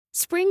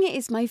Spring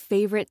is my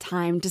favorite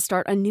time to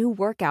start a new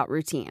workout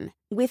routine.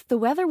 With the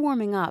weather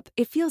warming up,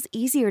 it feels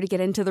easier to get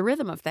into the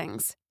rhythm of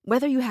things.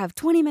 Whether you have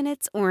 20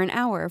 minutes or an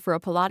hour for a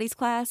Pilates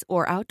class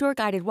or outdoor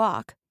guided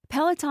walk,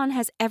 Peloton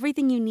has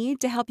everything you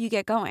need to help you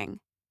get going.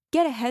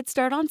 Get a head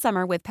start on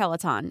summer with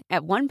Peloton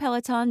at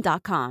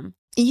onepeloton.com.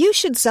 You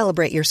should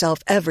celebrate yourself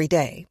every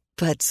day,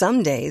 but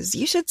some days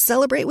you should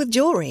celebrate with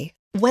jewelry.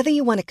 Whether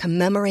you want to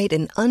commemorate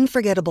an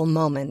unforgettable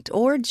moment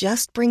or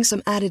just bring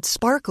some added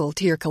sparkle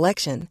to your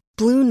collection,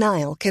 Blue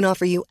Nile can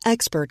offer you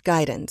expert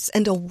guidance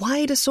and a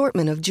wide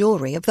assortment of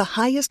jewelry of the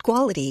highest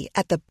quality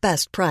at the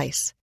best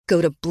price.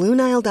 Go to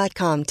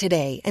BlueNile.com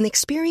today and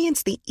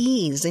experience the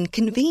ease and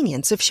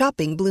convenience of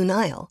shopping Blue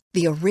Nile,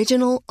 the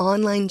original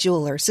online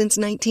jeweler since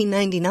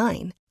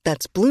 1999.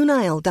 That's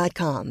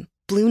BlueNile.com.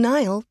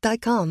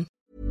 BlueNile.com.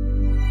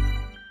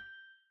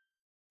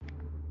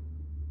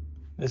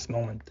 This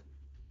moment.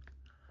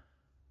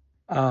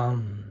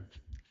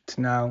 It's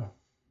now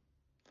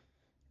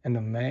end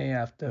of May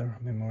after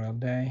Memorial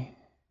Day,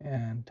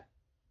 and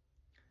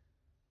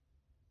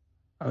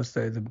I would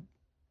say the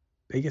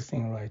biggest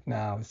thing right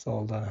now is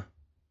all the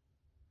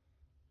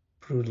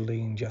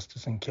brutally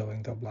injustice and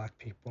killing of black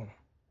people.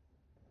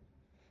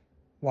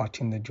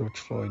 Watching the George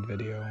Floyd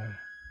video,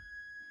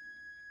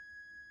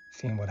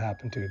 seeing what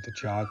happened to the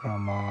jogger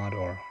Ahmaud,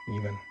 or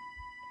even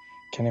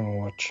can't even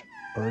watch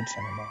birds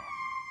anymore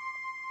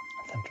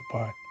at Central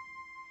Park.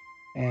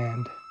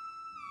 And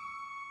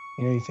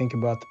you think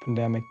about the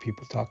pandemic,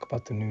 people talk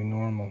about the new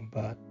normal,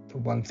 but the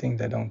one thing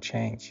that don't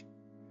change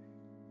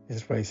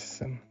is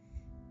racism.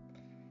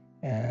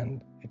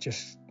 And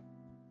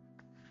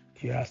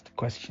you ask the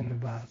question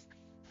about,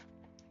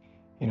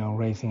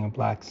 raising a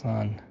black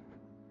son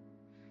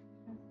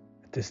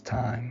at this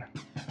time.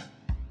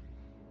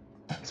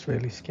 It's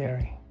really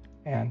scary.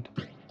 And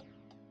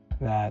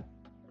that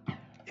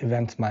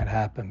events might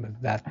happen,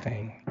 but that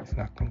thing is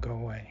not going to go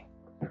away.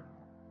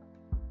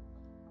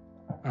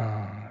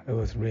 It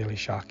was really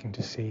shocking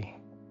to see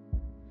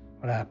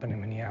what happened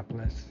in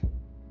Minneapolis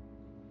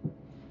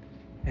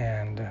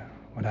and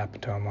what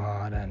happened to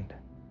Ahmaud and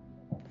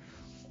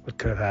what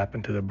could have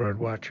happened to the bird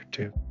watcher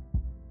too.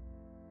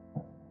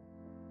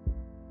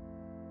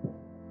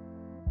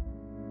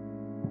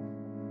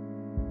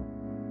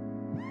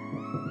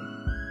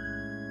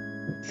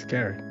 It's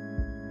scary.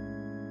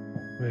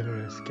 Really,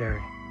 really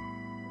scary.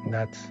 And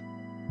that's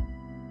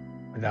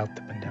without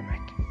the pandemic.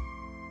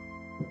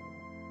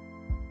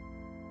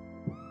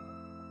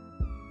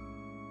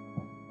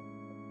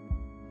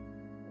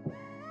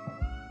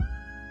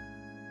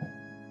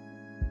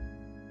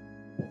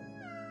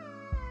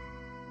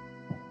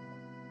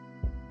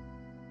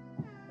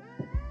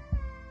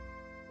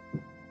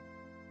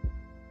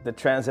 The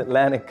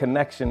transatlantic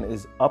connection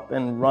is up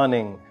and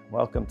running.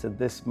 Welcome to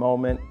This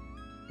Moment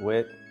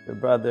with your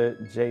brother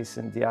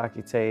Jason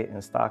Diakite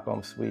in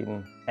Stockholm,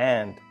 Sweden,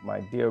 and my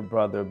dear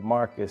brother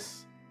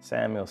Marcus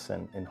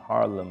Samuelsson in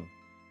Harlem,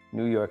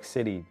 New York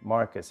City.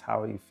 Marcus,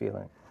 how are you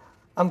feeling?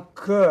 I'm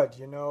good.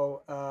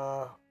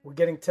 We're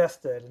getting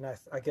tested, and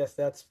I guess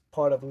that's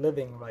part of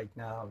living right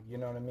now. You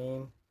know what I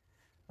mean?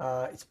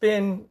 It's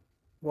been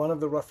one of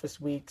the roughest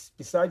weeks,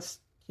 besides,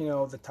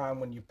 the time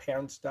when your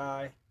parents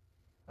die.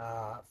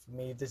 For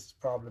me, this has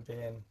probably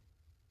been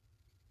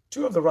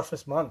two of the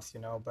roughest months,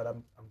 but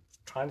I'm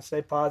trying to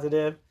stay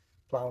positive,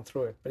 plowing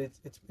through it, but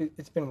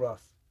it's been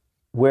rough.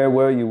 Where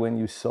were you when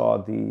you saw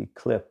the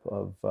clip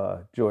of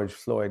George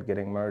Floyd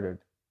getting murdered?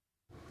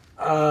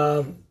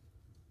 I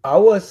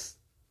was...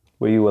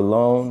 Were you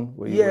alone?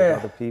 Were you with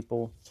other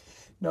people?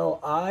 No,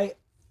 I,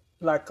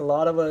 like a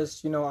lot of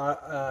us,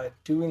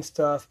 doing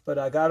stuff, but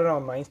I got it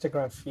on my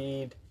Instagram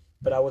feed,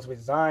 but I was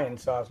with Zion,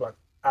 so I was like,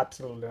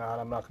 absolutely not,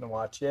 I'm not going to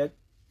watch it.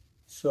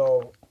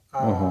 So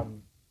I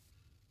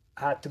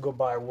had to go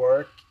by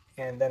work,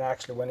 and then I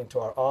actually went into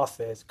our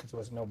office because there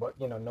was no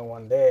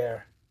one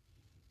there,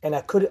 and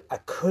I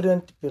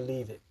couldn't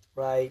believe it,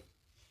 right?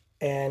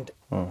 And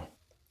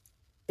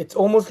it's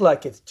almost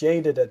like it's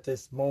jaded at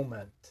this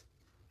moment.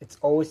 It's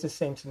always the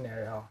same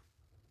scenario: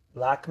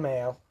 black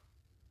male,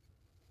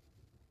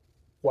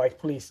 white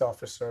police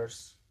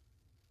officers.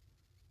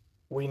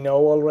 We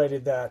know already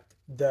that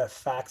the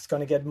fact's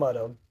gonna get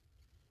muddled,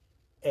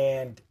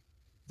 and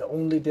the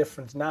only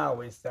difference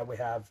now is that we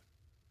have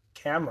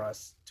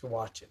cameras to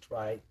watch it,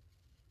 right?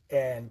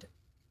 And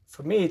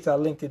for me, I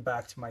link it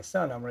back to my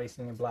son. I'm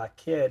raising a black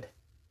kid,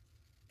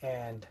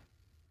 and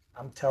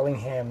I'm telling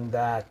him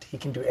that he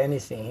can do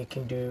anything. He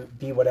can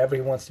be whatever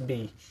he wants to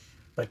be,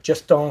 but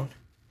just don't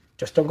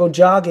go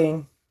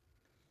jogging,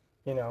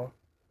 And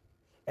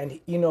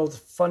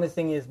the funny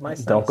thing is, my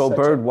son don't go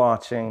bird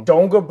watching.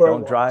 Don't go bird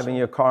watching. Don't drive in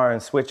your car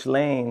and switch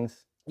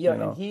lanes. Yeah,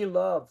 and he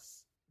loves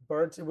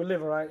birds. We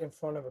live right in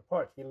front of a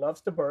park. He loves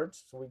the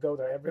birds, so we go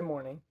there every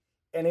morning.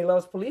 And he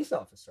loves police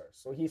officers.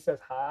 So he says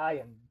hi,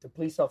 and the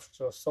police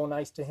officer was so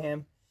nice to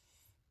him.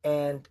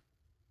 And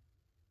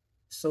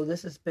so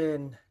this has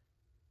been,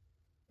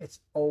 it's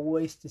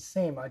always the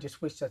same. I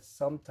just wish that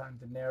sometime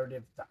the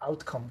narrative, the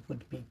outcome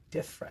would be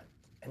different.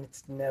 And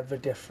it's never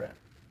different.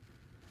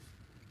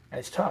 And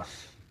it's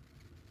tough.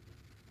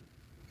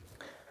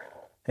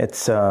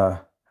 It's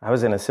I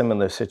was in a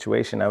similar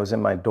situation. I was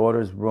in my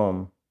daughter's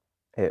room.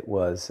 It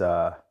was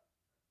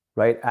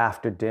right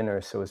after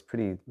dinner, so it was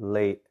pretty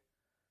late,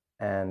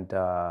 and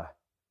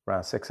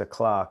around 6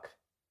 o'clock.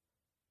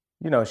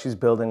 She's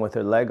building with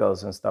her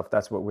Legos and stuff.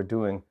 That's what we're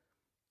doing.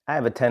 I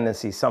have a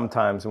tendency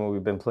sometimes when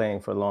we've been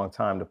playing for a long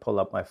time to pull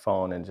up my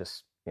phone and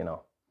just,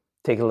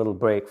 take a little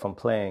break from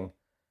playing.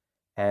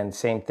 And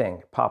same thing,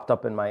 it popped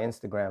up in my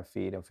Instagram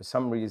feed. And for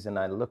some reason,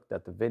 I looked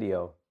at the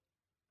video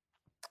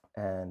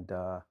and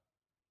I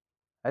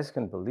just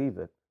couldn't believe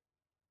it.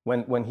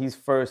 When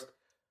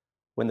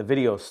the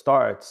video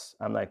starts,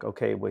 I'm like,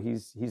 okay, well,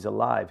 he's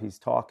alive. He's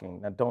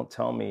talking. Now, don't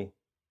tell me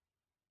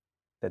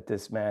that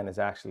this man is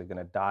actually going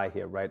to die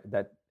here, right?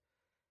 That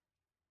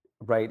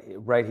right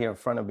here in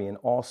front of me. And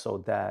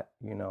also that,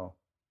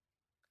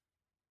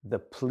 the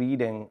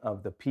pleading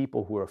of the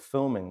people who are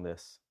filming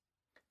this,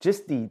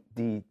 just the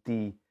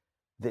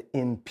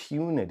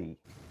impunity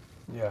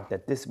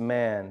that this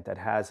man that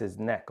has his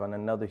neck on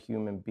another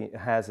human being,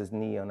 has his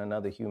knee on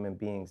another human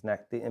being's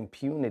neck, the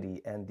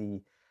impunity and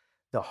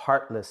the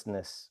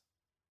heartlessness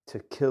to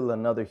kill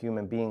another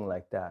human being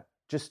like that.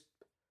 Just,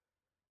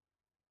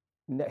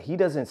 he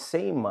doesn't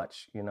say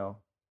much,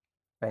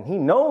 and he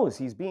knows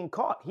he's being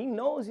caught. He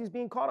knows he's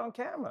being caught on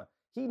camera.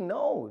 He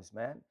knows,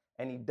 man.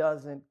 And he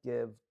doesn't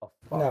give a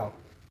fuck. No.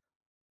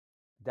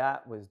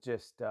 That was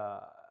just...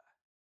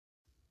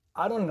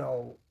 I don't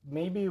know.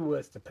 Maybe it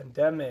was the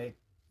pandemic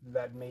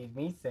that made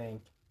me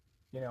think,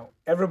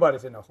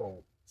 everybody's in a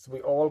hole. So we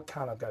all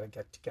kind of got to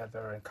get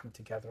together and come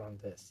together on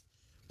this.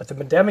 But the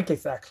pandemic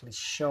has actually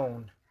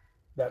shown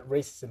that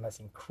racism has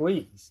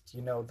increased.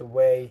 The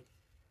way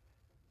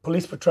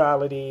police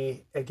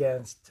brutality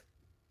against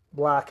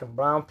Black and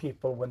brown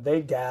people when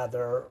they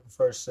gather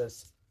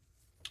versus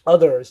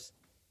others.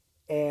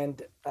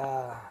 And,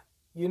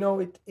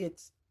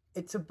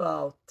 it's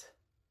about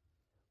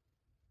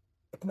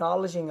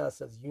acknowledging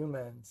us as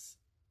humans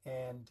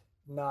and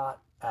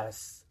not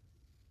as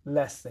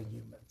less than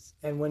humans.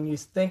 And when you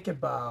think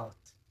about,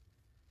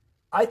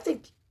 I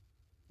think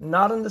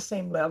not on the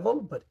same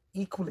level, but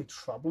equally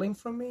troubling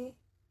for me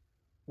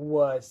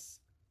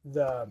was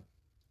the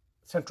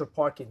Central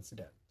Park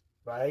incident,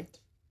 right?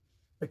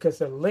 Because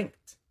they're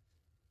linked.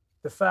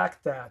 The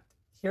fact that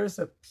here's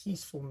a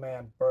peaceful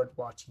man bird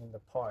watching in the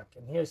park,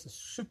 and here's a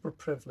super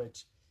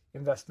privileged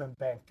investment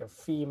banker,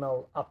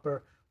 female,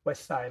 Upper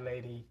West Side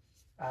lady,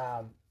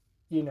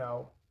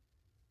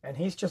 and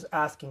he's just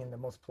asking in the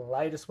most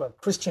politest way,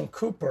 Christian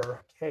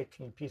Cooper, hey,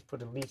 can you please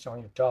put a leash on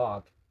your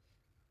dog?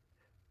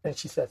 And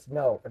she says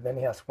no, and then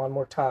he asks one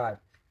more time,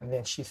 and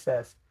then she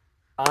says,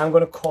 I'm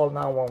going to call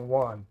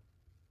 911.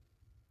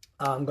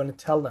 I'm going to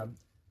tell them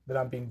that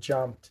I'm being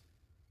jumped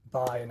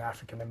by an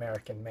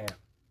African-American man.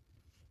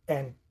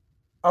 And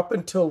up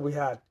until we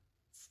had,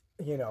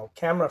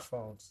 camera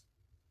phones,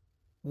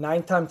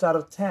 9 times out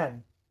of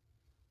 10,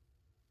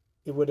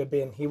 he would have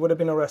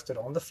been arrested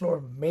on the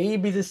floor.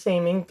 Maybe the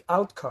same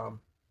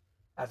outcome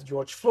as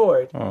George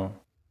Floyd.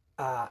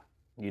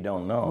 You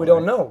don't know. We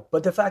don't know.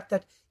 But the fact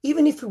that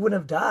even if he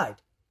wouldn't have died,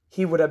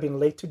 he would have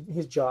been late to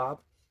his job.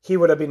 He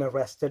would have been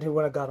arrested. He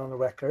would have got on the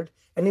record,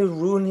 and he would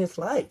ruin his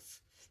life.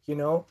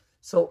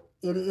 So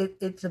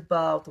it's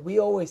about. We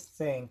always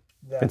think.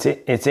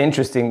 It's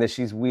interesting that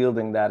she's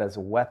wielding that as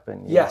a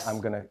weapon. Yes.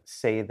 I'm going to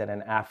say that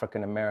an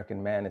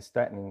African-American man is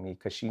threatening me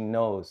because she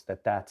knows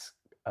that that's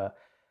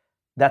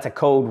a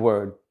code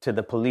word to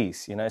the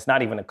police. It's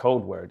not even a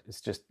code word. It's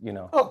just,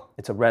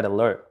 it's a red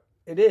alert.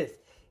 It is.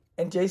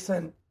 And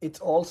Jason, it's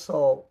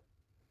also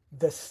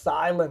the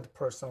silent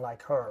person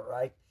like her,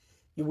 right?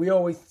 We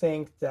always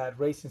think that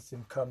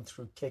racism comes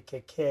through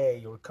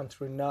KKK or comes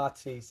through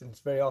Nazis, and it's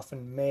very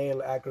often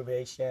male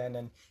aggravation,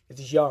 and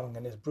it's young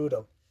and it's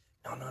brutal.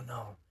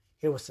 No.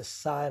 Here was a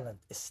silent,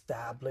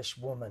 established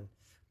woman,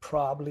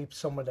 probably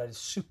someone that is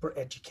super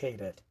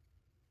educated.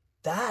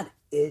 That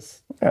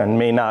is... And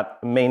may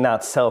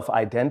not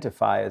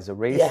self-identify as a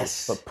racist,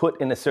 yes. But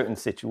put in a certain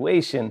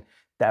situation,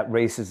 that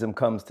racism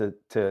comes to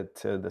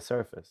the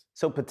surface.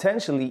 So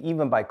potentially,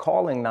 even by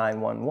calling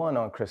 911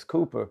 on Chris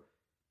Cooper,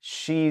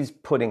 she's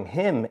putting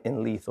him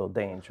in lethal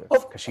danger.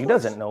 Because she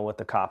doesn't know what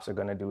the cops are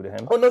going to do to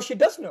him. Oh, no, she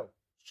does know.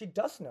 She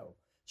does know.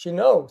 She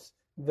knows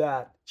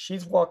that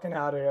she's walking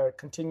out of there,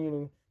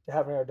 continuing to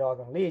having her dog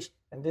on leash,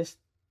 and this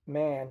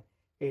man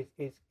is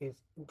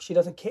she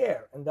doesn't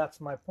care. And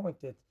that's my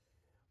point. That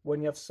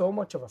when you have so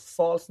much of a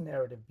false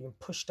narrative being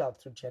pushed out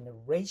through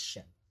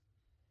generation,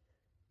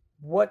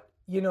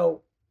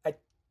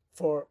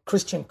 for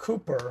Christian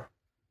Cooper,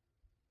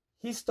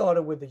 he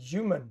started with a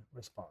human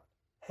response.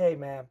 Hey,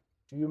 ma'am,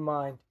 do you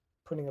mind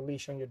putting a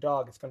leash on your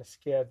dog? It's going to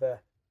scare the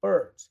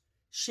birds.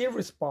 She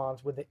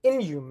responds with an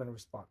inhuman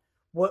response.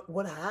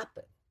 What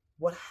happened?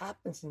 What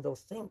happens in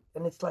those things?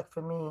 And it's like,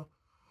 for me,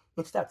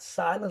 it's that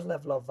silent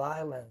level of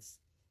violence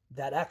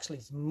that actually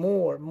is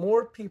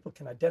more people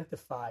can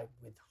identify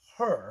with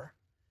her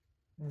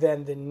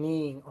than the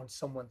kneeing on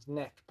someone's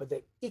neck, but they're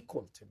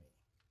equal to me.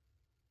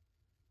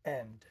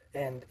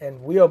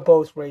 And we are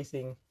both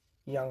raising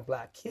young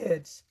Black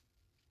kids,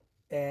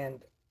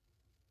 and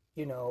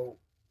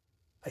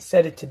I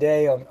said it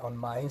today on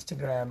my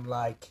Instagram,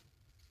 like,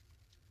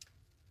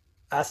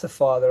 as a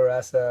father,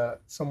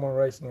 someone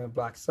raising a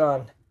black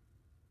son,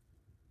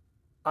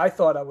 I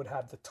thought I would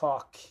have the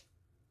talk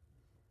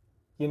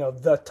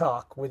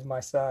with my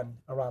son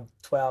around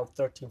 12,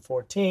 13,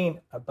 14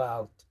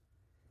 about,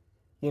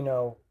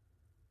 the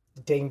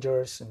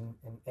dangers and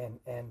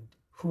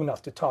who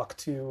not to talk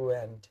to,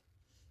 and,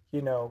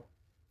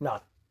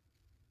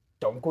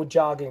 don't go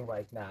jogging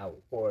right now,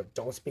 or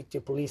don't speak to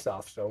a police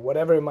officer, or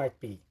whatever it might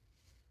be.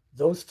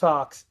 Those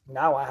talks,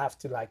 now I have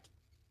to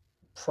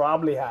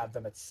probably have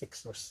them at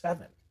 6 or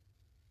 7.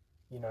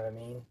 You know what I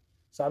mean?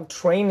 So I'm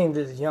training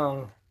this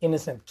young,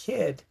 innocent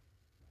kid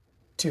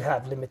to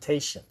have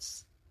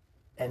limitations.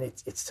 And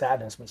it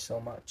saddens me so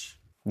much.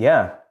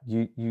 Yeah,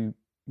 you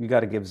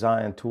got to give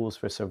Zion tools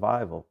for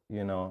survival,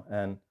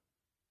 and,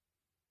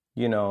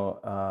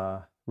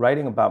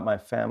 writing about my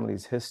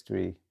family's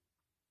history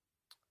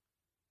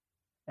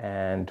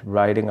and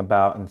writing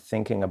about and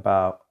thinking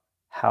about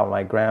how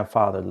my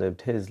grandfather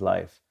lived his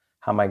life,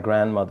 how my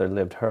grandmother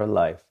lived her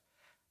life,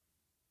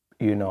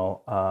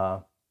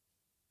 my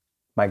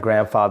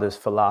grandfather's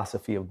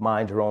philosophy of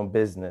mind your own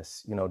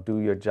business, do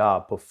your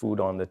job, put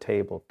food on the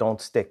table, don't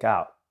stick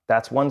out.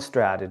 That's one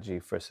strategy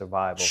for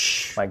survival.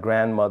 My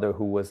grandmother,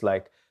 who was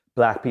like,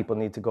 Black people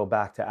need to go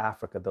back to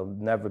Africa. There'll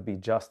never be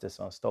justice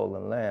on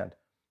stolen land.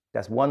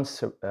 That's one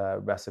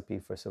recipe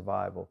for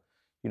survival.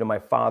 My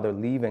father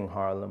leaving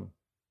Harlem,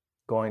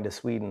 going to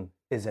Sweden,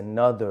 is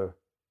another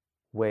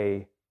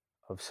way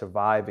of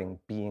surviving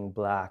being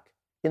Black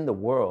in the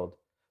world,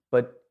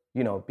 but,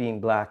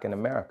 being Black in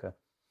America.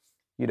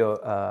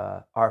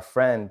 Our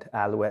friend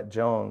Alouette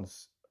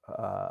Jones,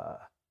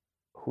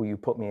 who you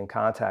put me in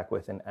contact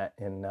with in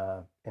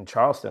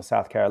Charleston,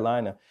 South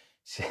Carolina,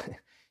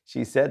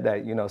 she said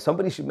that,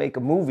 somebody should make a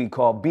movie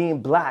called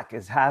Being Black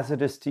is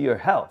Hazardous to Your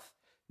Health,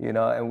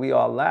 and we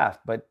all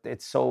laughed, but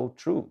it's so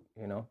true,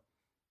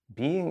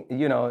 being,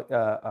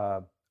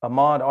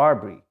 Ahmaud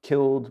Arbery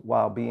killed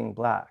while being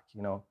Black,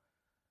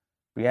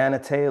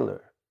 Breonna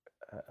Taylor,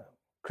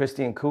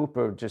 Christian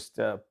Cooper just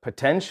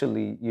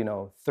potentially,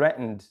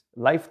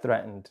 life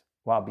threatened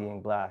while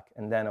being Black.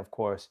 And then, of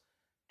course,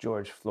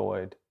 George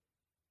Floyd,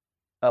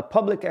 a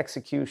public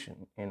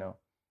execution,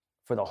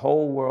 for the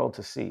whole world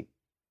to see,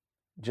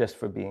 just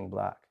for being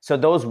Black. So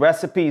those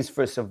recipes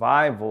for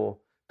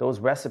survival,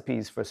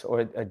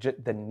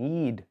 the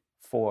need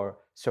for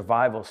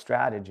survival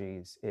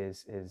strategies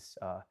is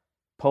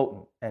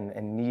potent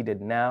and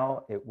needed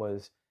now.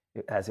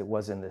 As it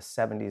was in the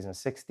 70s and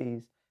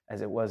 60s,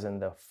 as it was in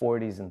the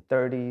 40s and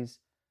 30s,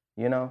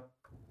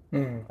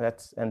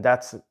 That's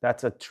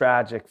a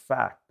tragic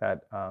fact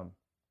that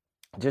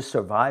just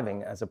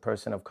surviving as a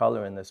person of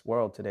color in this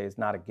world today is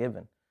not a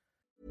given.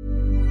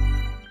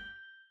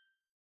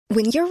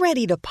 When you're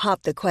ready to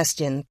pop the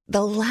question,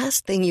 the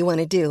last thing you want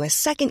to do is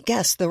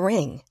second-guess the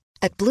ring.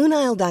 At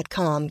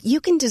BlueNile.com, you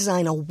can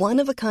design a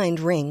one-of-a-kind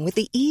ring with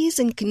the ease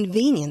and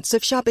convenience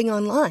of shopping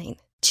online.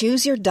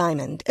 Choose your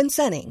diamond and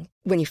setting.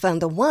 When you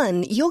find the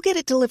one, you'll get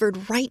it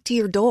delivered right to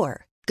your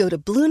door. Go to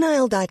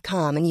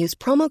BlueNile.com and use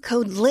promo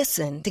code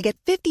LISTEN to get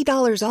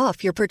 $50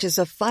 off your purchase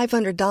of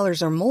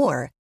 $500 or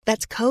more.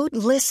 That's code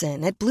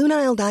LISTEN at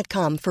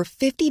BlueNile.com for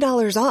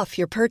 $50 off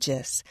your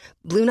purchase.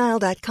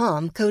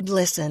 BlueNile.com, code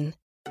LISTEN.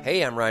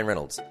 Hey, I'm Ryan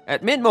Reynolds.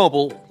 At Mint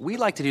Mobile, we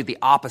like to do the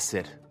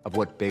opposite of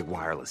what Big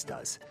Wireless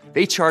does.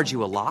 They charge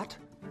you a lot,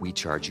 we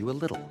charge you a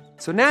little.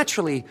 So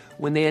naturally,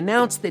 when they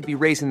announced they'd be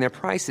raising their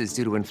prices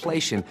due to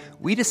inflation,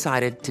 we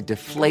decided to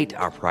deflate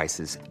our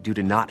prices due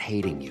to not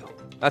hating you.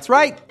 That's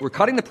right. We're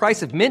cutting the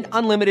price of Mint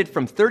Unlimited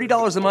from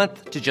 $30 a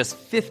month to just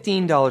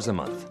 $15 a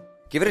month.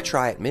 Give it a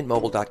try at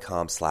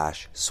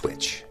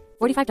mintmobile.com/switch.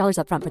 $45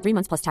 up front for 3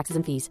 months plus taxes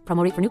and fees.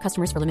 Promo rate for new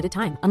customers for limited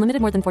time.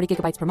 Unlimited more than 40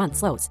 gigabytes per month.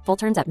 Slows full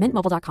terms at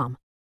mintmobile.com.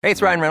 Hey,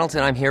 it's Ryan Reynolds,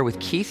 and I'm here with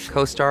Keith,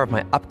 co-star of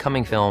my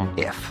upcoming film,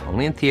 If,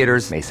 only in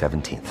theaters May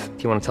 17th.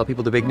 Do you want to tell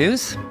people the big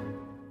news?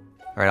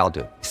 All right, I'll do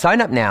it. Sign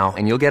up now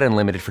and you'll get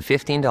unlimited for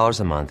 $15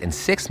 a month and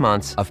 6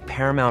 months of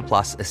Paramount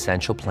Plus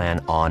Essential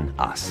Plan on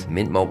us.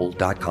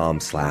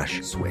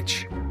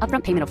 mintmobile.com/switch.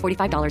 Upfront payment of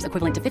 $45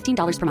 equivalent to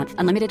 $15 per month.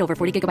 Unlimited over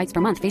 40 gigabytes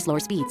per month. Face lower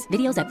speeds.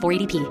 Videos at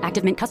 480p.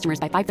 Active Mint customers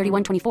by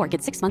 531.24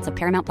 get 6 months of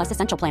Paramount Plus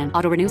Essential Plan.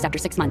 Auto renews after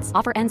 6 months.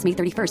 Offer ends May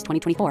 31st,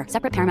 2024.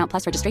 Separate Paramount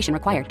Plus registration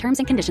required. Terms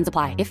and conditions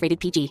apply if rated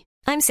PG.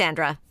 I'm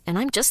Sandra, and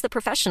I'm just the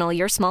professional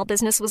your small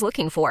business was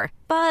looking for.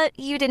 But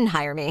you didn't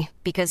hire me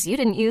because you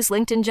didn't use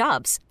LinkedIn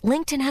Jobs.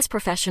 LinkedIn has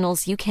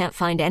professionals you can't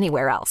find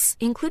anywhere else,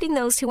 including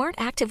those who aren't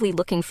actively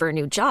looking for a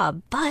new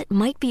job, but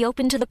might be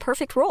open to the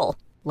perfect role,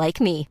 like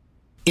me.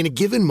 In a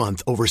given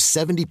month, over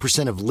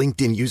 70% of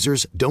LinkedIn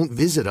users don't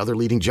visit other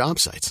leading job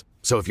sites.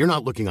 So if you're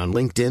not looking on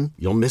LinkedIn,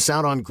 you'll miss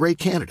out on great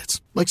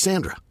candidates like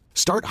Sandra.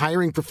 Start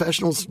hiring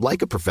professionals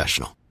like a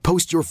professional.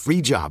 Post your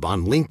free job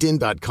on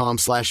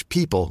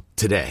linkedin.com/people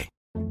today.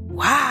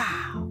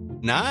 Wow.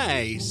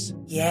 Nice.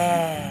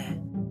 Yeah.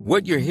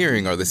 What you're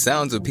hearing are the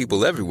sounds of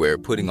people everywhere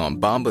putting on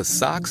Bombas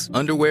socks,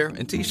 underwear,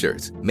 and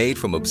T-shirts made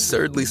from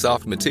absurdly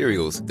soft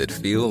materials that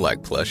feel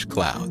like plush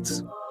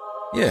clouds.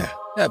 Yeah,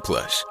 that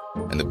plush.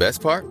 And the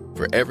best part?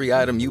 For every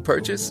item you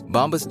purchase,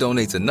 Bombas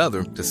donates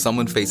another to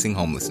someone facing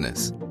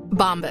homelessness.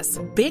 Bombas.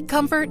 Big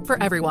comfort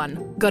for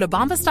everyone. Go to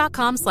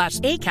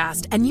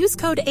bombas.com/ACAST and use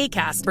code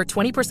ACAST for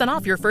 20%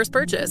 off your first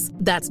purchase.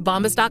 That's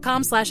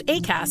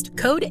bombas.com/ACAST.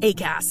 Code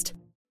ACAST.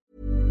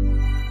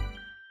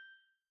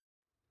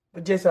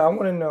 But Jason, I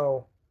want to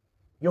know,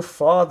 your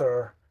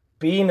father,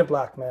 being a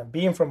black man,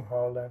 being from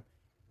Harlem,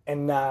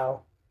 and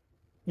now,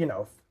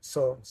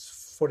 so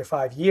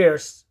 45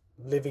 years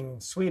living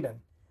in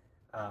Sweden.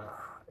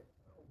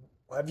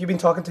 Have you been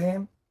talking to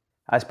him?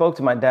 I spoke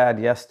to my dad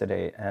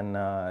yesterday, and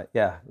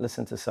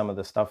listen to some of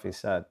the stuff he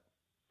said.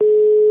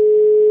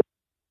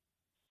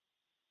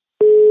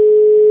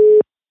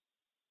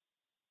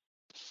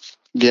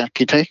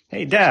 Diakite?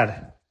 Hey,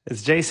 Dad.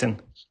 It's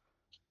Jason.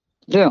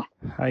 Yeah.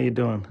 How you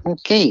doing?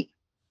 Okay.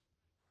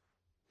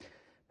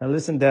 Now,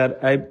 listen, Dad.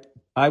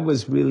 I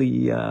was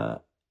really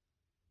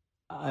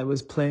I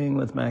was playing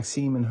with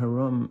Maxime in her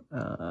room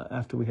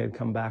after we had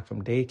come back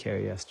from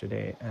daycare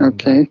yesterday. And,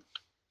 okay.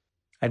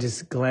 I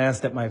just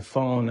glanced at my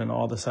phone, and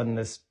all of a sudden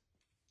this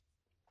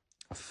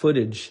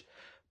footage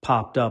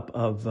popped up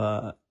of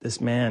this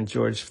man,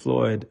 George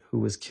Floyd, who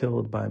was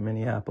killed by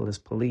Minneapolis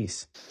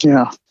police.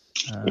 Yeah.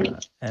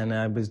 And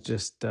I was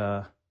just,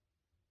 I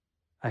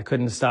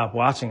couldn't stop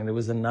watching it. It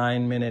was a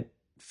 9-minute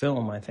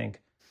film, I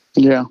think.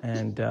 Yeah.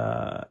 And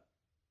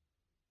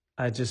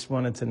I just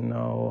wanted to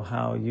know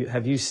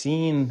have you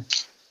seen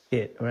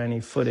it or any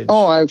footage?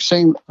 Oh, I've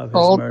seen of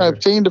his murder?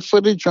 I've seen the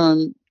footage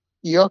on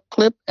your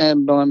clip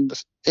and on the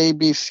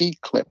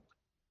ABC clip.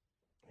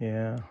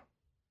 Yeah.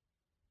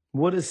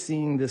 What does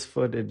seeing this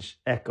footage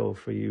echo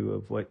for you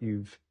of what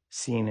you've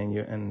seen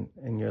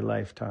in your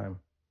lifetime?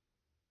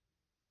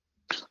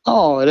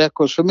 Oh, it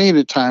echoes for me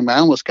the time I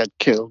almost got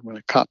killed when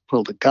a cop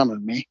pulled a gun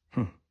on me,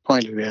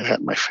 pointed it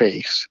at my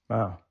face.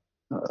 Wow.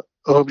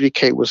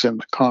 OBK was in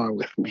the car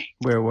with me.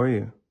 Where were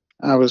you?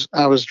 I was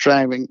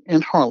driving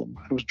in Harlem.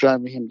 I was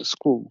driving him to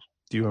school.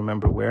 Do you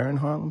remember where in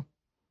Harlem?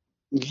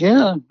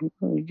 Yeah,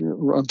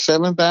 on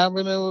 7th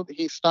Avenue.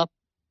 He stopped.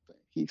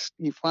 He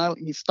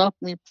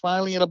stopped me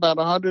finally at about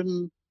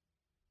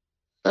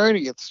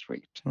 130th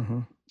Street,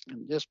 and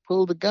just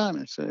pulled the gun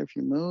and said, "If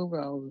you move,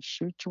 I'll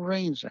shoot your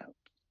brains out."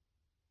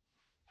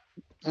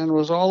 And it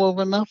was all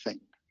over nothing,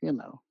 And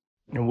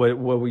what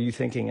were you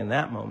thinking in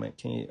that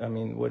moment?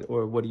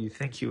 What do you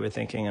think you were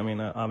thinking? I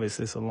mean,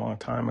 obviously it's a long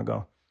time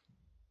ago.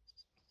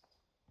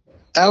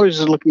 I was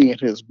just looking at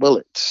his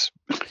bullets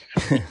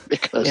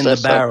because in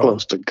that's the barrel. How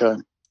close the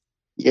gun.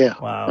 Yeah,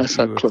 wow, that's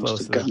how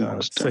close the gun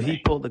was. So he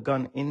pulled the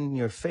gun in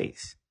your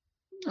face.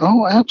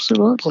 Oh,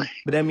 absolutely.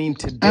 But I mean,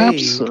 today,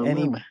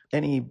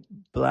 any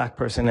black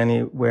person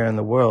anywhere in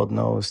the world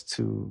knows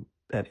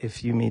that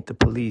if you meet the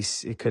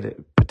police, it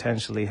could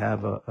potentially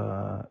have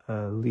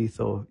a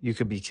lethal. You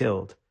could be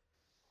killed.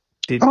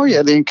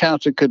 The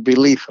encounter could be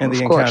lethal. And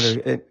the of course.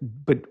 encounter,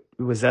 but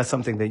was that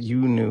something that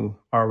you knew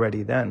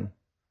already then?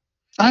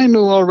 I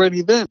knew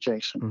already then,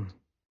 Jason.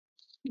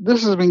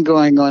 This has been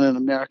going on in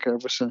America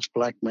ever since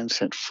black men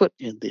set foot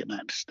in the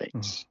United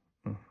States.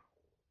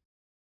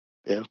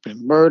 There have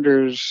been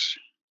murders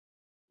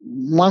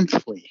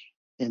monthly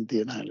in the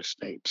United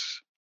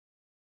States.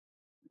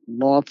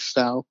 North,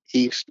 south,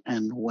 east,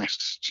 and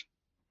west.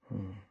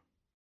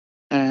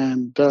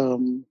 And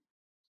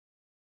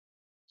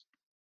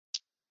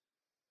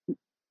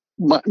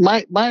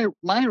my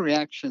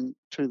reaction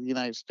to the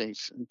United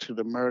States and to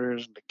the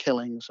murders and the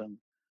killings, and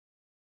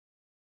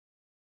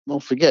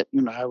don't forget,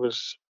 I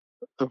was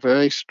a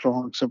very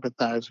strong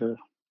sympathizer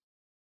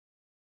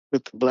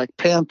with the Black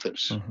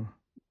Panthers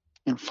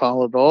and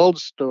followed all the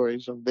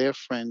stories of their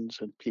friends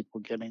and people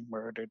getting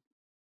murdered.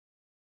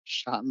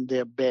 Shot in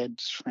their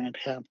beds. Fred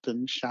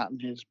Hampton shot in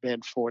his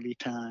bed 40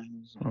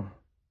 times.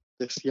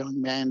 This young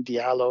man,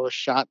 Diallo,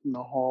 shot in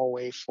the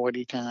hallway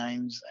 40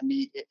 times. I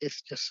mean,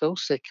 it's just so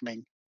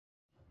sickening.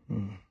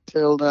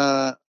 Till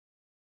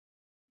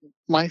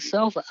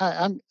myself,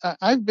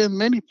 I've been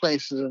many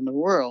places in the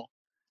world,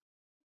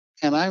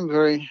 and I'm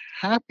very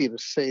happy to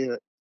say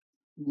that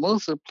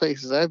most of the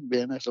places I've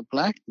been as a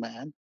black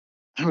man,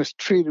 I was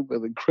treated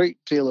with a great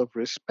deal of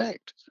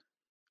respect,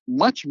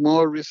 much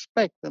more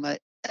respect than I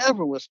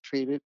ever was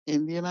treated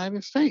in the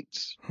United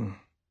States.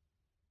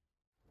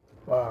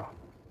 Wow.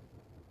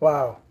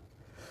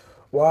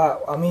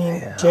 I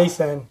mean,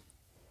 Jason,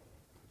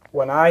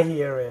 when I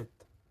hear it,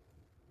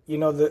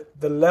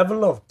 the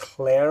level of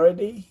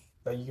clarity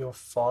that your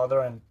father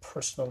and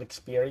personal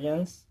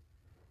experience,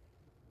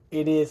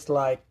 it's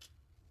like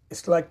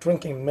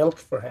drinking milk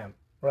for him,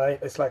 right?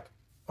 It's like,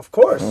 of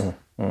course.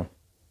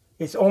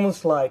 It's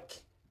almost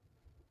like,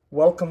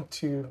 welcome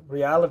to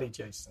reality,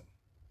 Jason.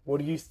 What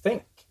do you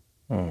think?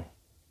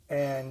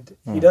 And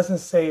he doesn't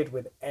say it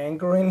with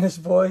anger in his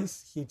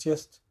voice.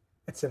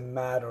 It's a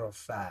matter of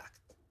fact.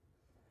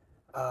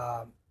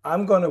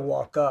 I'm going to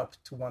walk up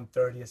to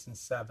 130th and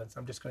 7th.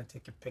 I'm just going to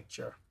take a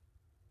picture.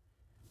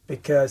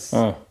 Because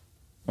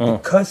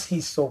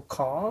he's so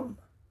calm,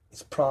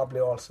 it's probably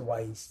also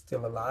why he's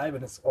still alive.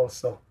 And it's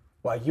also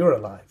why you're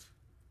alive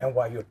and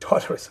why your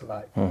daughter is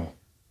alive.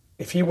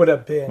 If he would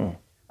have been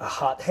a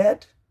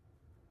hothead,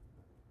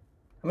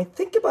 I mean,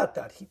 think about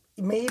that.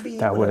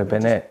 That would have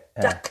been it.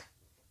 Yeah.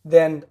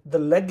 Then the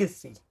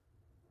legacy,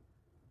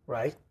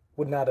 right,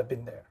 would not have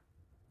been there.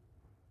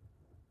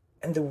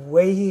 And the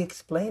way he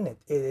explained it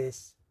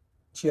is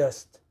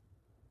just,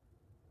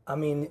 I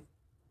mean,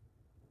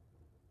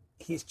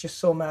 he's just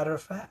so matter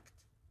of fact.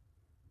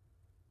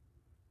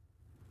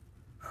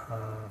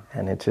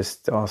 And it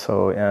just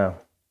also,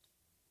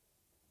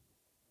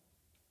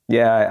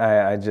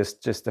 I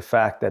just the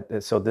fact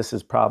that, so this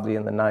is probably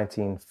in the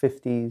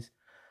 1950s,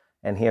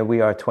 and here we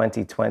are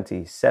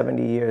 2020,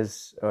 70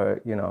 years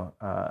or,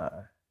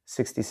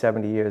 60,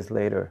 70 years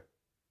later,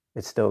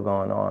 it's still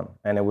going on.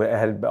 And it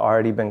had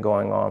already been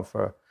going on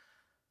for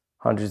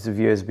hundreds of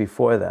years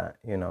before that,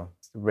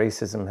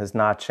 Racism has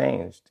not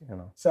changed,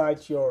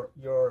 Besides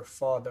your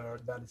father,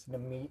 that is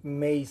an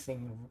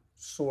amazing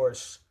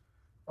source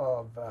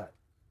of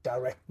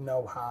direct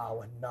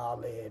know-how and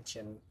knowledge,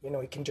 and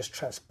he can just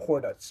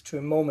transport us to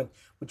a moment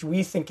which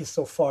we think is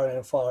so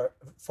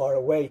far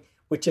away,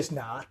 which is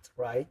not,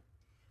 right?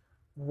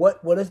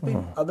 What has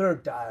been other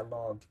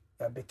dialogue?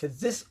 Because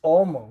this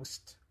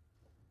almost,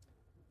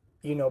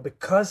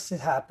 because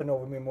it happened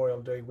over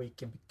Memorial Day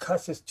weekend,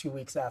 because it's 2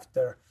 weeks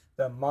after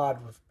the Ahmaud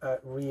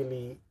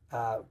really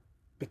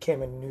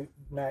became a new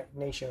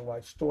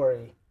nationwide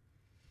story,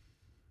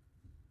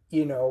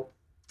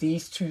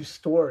 these two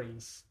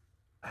stories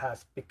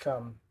has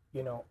become,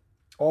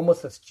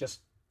 almost as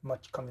just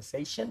much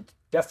conversation,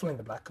 definitely in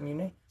the Black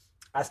community,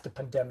 as the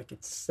pandemic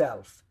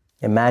itself.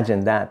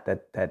 Imagine that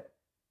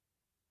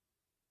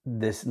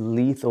this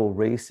lethal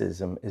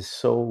racism is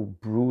so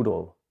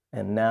brutal,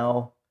 and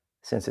now,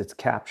 since it's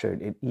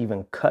captured, it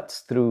even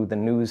cuts through the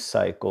news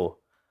cycle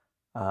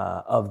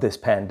of this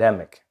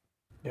pandemic.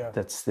 Yeah.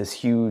 That's this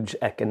huge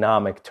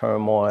economic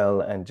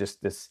turmoil and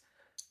just this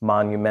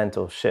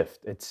monumental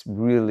shift.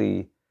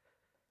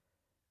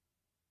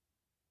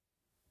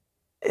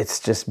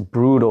 It's just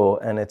brutal,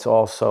 and it's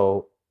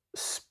also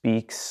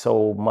speaks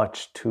so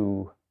much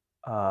to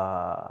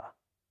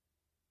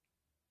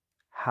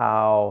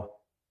how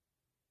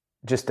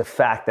just the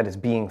fact that it's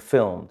being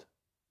filmed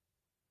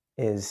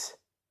is,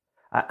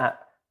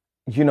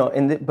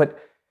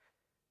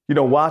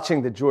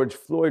 watching the George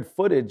Floyd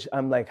footage,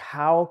 I'm like,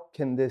 how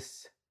can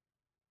this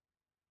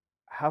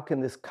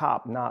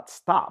cop not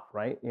stop,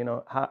 right?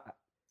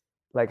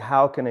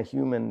 How can a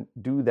human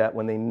do that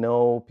when they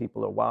know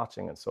people are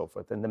watching and so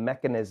forth? And the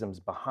mechanisms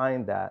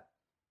behind that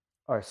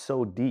are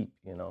so deep,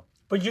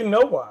 But you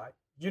know why?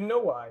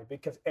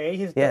 Because A,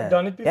 he's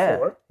done it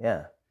before.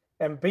 Yeah.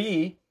 And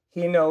B,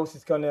 he knows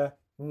he's gonna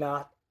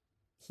walk,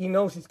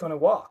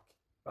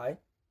 right?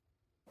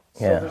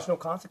 So there's no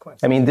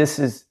consequences. I mean, this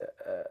is...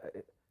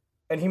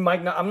 and he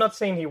might not, I'm not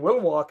saying he will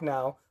walk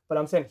now, but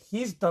I'm saying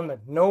he's done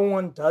that. No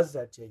one does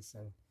that,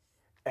 Jason.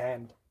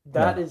 And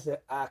that is an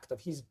act of,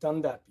 he's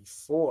done that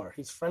before.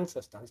 His friends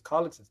have done, his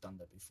colleagues have done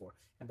that before.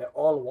 And they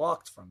all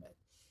walked from it.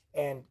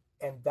 And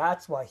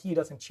that's why he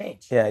doesn't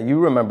change. Yeah, you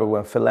remember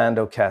when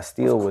Philando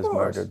Castile was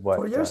murdered,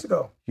 4 years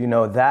ago.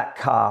 That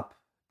cop,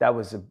 that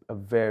was a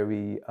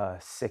very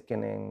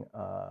sickening,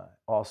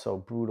 also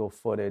brutal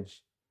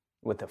footage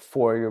with a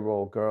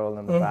 4-year-old girl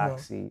in the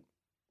backseat,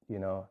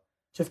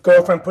 His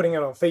girlfriend putting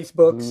it on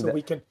Facebook so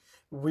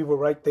we were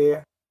right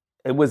there.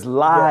 It was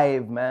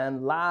live,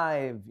 man,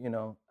 live,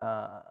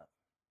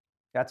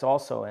 That's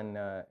also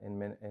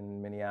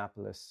in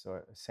Minneapolis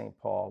or St.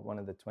 Paul, one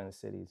of the Twin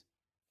Cities.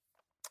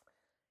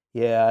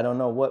 Yeah, I don't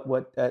know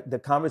what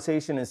the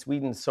conversation in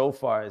Sweden so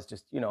far is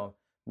just,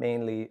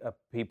 mainly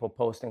people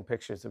posting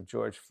pictures of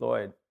George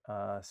Floyd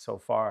so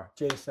far.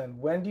 Jason,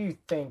 when do you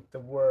think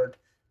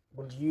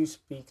will you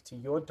speak to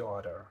your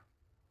daughter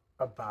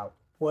about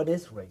what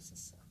is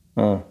racism?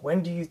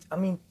 When do you,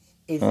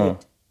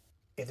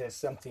 is it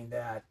something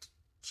that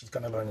she's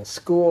going to learn in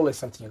school? Is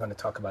something you're going to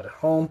talk about at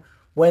home?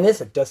 When is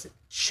it?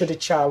 Should a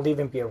child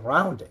even be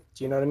around it?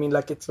 Do you know what I mean?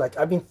 It's like,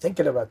 I've been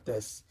thinking about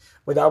this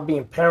without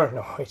being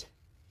paranoid,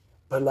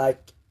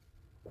 but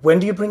when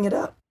do you bring it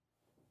up?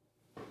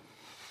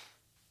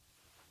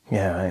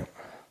 Yeah, right.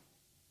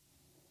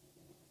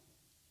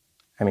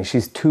 I mean,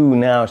 she's 2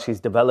 now. She's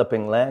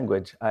developing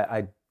language.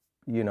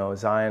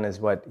 Zion is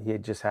he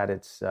had just had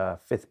its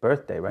 5th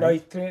birthday,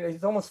 right? No,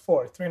 he's almost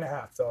 4,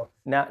 3.5. So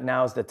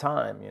now's the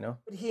time,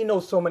 But he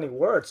knows so many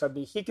words.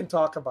 He can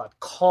talk about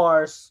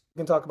cars. He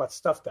can talk about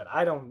stuff that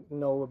I don't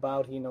know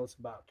about. He knows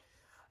about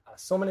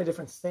so many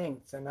different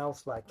things. And I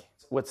was like,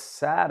 what's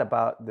sad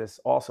about this?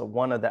 Also,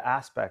 one of the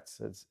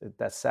aspects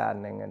that's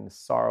saddening and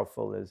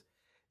sorrowful is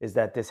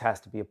that this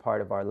has to be a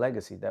part of our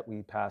legacy that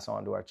we pass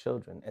on to our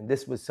children. And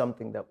this was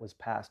something that was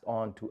passed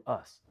on to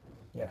us.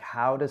 Yeah.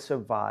 How to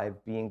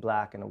survive being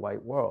Black in a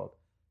white world.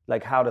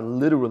 How to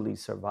literally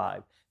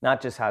survive.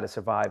 Not just how to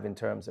survive in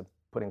terms of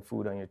putting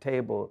food on your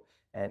table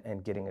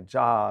and getting a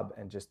job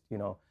and just,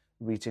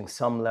 reaching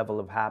some level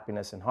of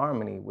happiness and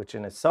harmony, which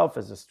in itself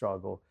is a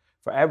struggle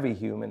for every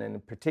human, and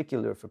in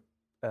particular for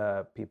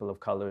people of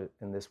color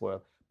in this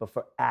world, but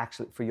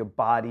for your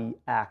body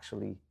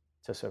actually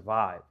to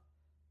survive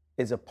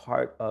is a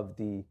part of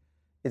the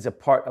is a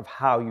part of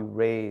how you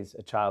raise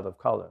a child of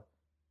color.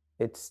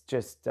 It's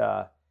just,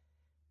 I'm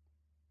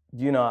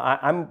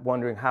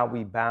wondering how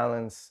we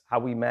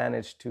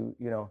manage to,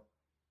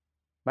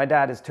 my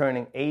dad is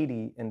turning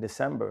 80 in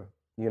December,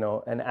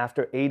 and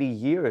after 80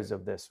 years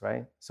of this,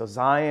 right? So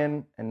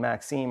Zion and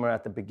Maxime are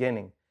at the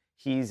beginning.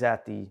 He's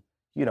at the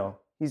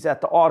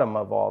autumn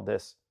of all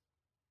this,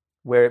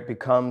 where it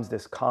becomes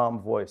this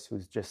calm voice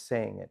who's just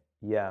saying it.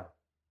 Yeah,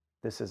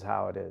 this is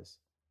how it is.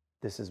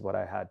 This is what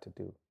I had to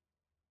do.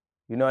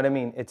 You know what I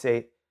mean?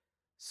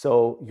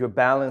 So you're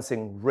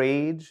balancing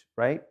rage,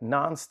 right?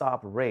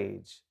 Nonstop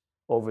rage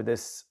over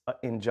this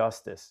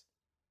injustice,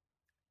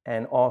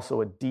 and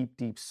also a deep,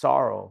 deep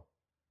sorrow.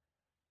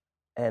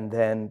 And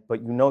then,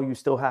 but you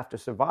still have to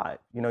survive.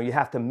 You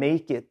have to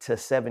make it to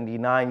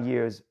 79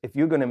 years. If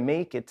you're going to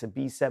make it to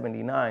be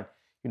 79,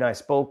 I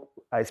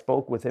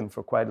spoke with him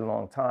for quite a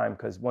long time,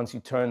 because once you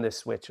turn this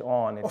switch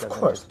on, it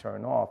doesn't just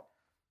turn off.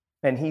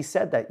 And he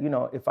said that,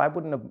 if I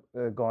wouldn't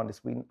have gone to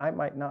Sweden, I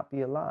might not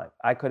be alive.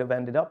 I could have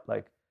ended up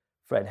like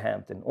Fred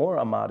Hampton or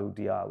Amadou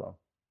Diallo,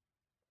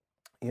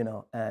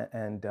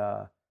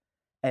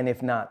 and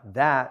if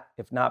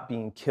not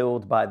being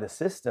killed by the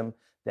system,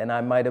 then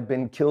I might have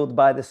been killed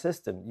by the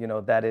system,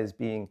 that is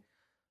being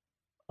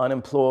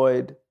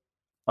unemployed,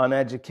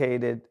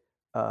 uneducated,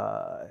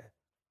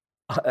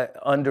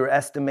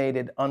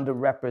 underestimated,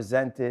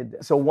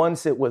 underrepresented. So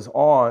once it was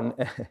on,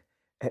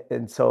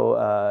 and so,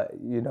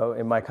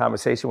 in my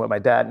conversation with my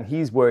dad, and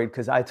he's worried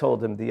because I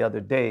told him the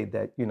other day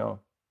that,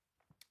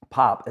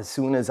 Pop, as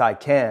soon as I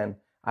can,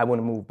 I want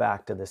to move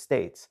back to the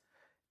States.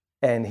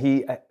 And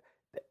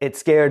it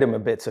scared him a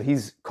bit. So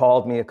he's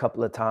called me a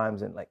couple of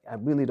times and I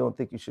really don't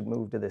think you should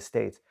move to the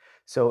States.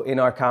 So in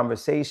our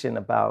conversation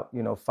about,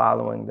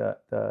 following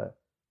the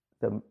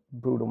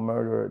brutal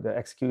murder, the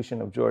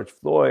execution of George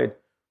Floyd,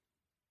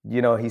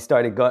 he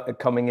started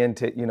coming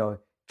into,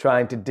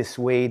 trying to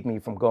dissuade me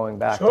from going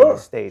back to the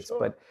States.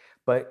 Sure.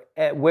 But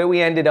where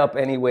we ended up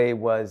anyway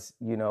was,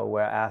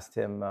 where I asked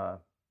him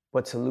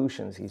what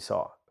solutions he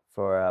saw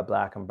for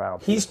Black and brown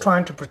people. He's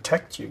trying to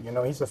protect you.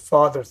 He's a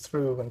father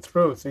through and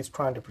through, so he's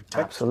trying to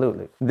protect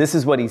Absolutely. You. This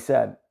is what he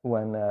said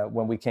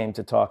when we came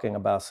to talking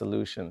about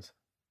solutions.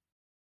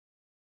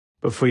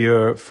 But for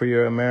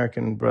your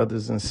American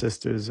brothers and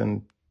sisters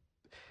and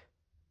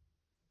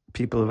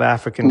people of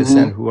African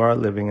descent who are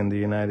living in the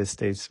United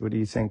States, what do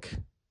you think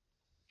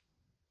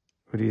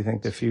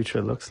the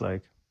future looks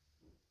like?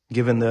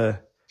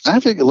 I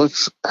think it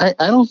looks, I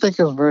don't think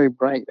it's very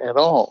bright at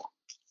all.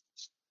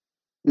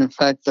 In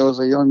fact, there was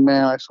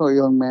I saw a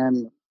young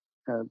man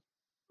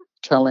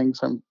telling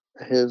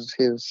his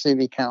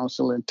city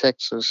council in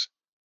Texas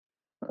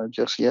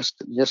just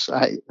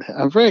yesterday.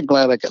 I'm very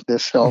glad I got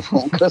this cell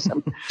phone, because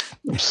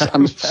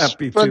I'm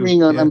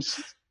struggling on, I'm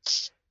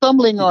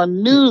stumbling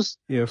on news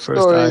your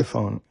first stories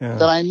iPhone,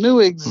 that I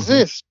knew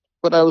exist,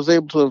 but I was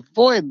able to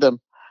avoid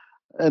them.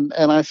 And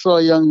I saw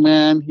a young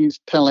man, he's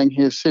telling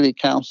his city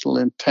council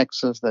in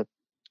Texas, that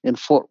in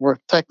Fort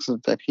Worth, Texas,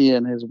 that he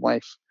and his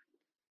wife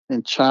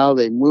and child,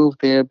 they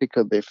moved there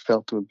because they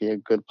felt it would be a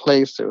good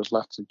place. There was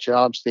lots of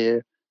jobs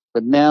there.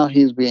 But now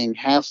he's being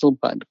hassled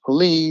by the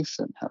police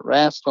and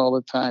harassed all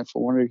the time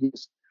for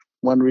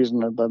one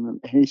reason or another.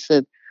 He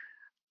said,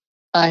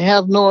 I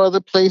have no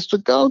other place to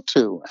go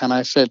to. And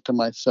I said to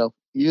myself,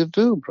 you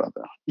do,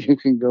 brother. You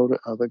can go to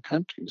other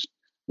countries.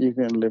 You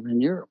can live in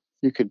Europe.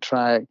 You could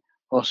try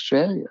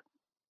Australia.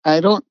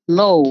 I don't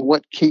know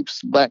what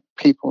keeps Black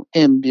people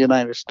in the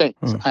United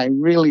States. I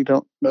really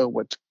don't know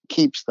what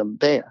keeps them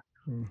there,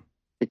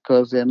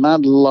 because they're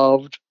not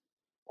loved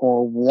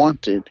or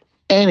wanted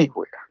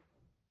anywhere.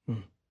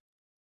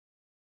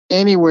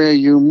 Anywhere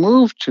you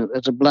move to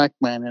as a Black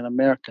man in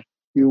America,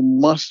 you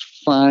must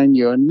find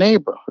your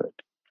neighborhood.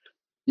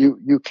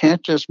 You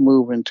can't just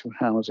move into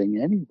housing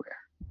anywhere.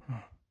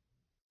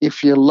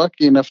 If you're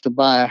lucky enough to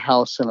buy a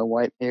house in a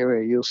white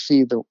area, you'll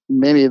see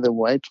many of the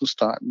whites will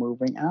start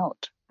moving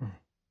out.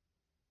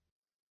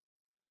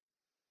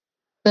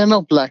 There are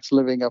no Blacks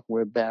living up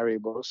where Barry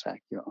Bosak,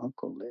 your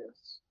uncle,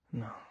 lives.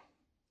 No.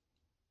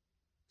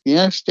 The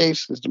United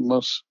States is the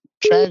most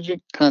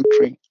tragic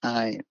country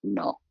I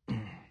know.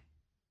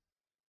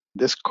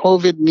 This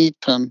COVID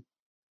meeting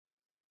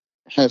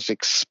has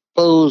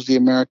exposed the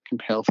American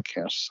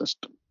healthcare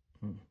system.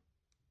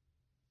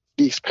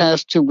 These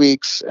past 2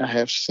 weeks, I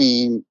have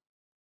seen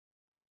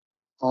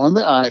on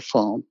the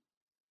iPhone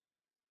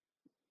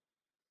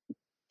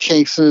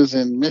cases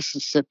in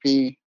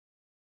Mississippi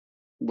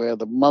where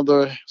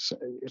a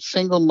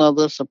single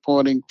mother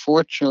supporting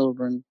 4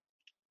 children,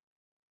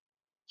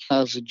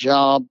 has a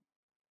job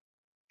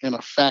in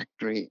a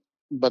factory,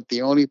 but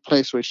the only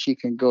place where she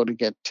can go to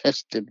get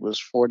tested was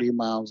 40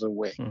 miles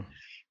away.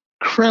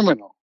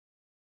 Criminal.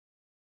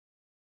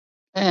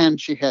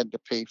 And she had to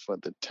pay for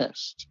the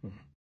test.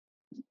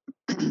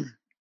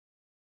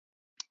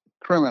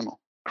 Criminal.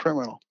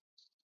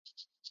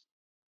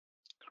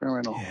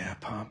 Yeah,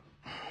 Pop.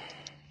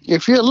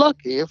 If you're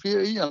lucky, if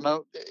you're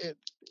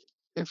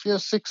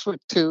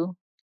 6'2"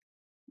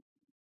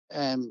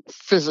 and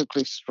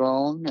physically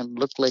strong and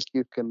look like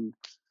you can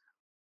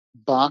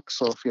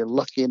box, or if you're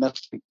lucky enough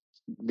to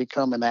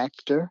become an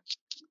actor,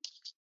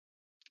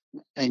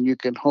 and you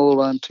can hold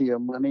on to your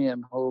money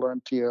and hold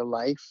on to your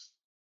life,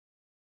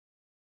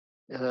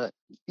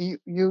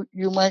 you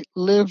might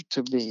live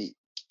to be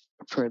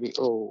pretty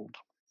old.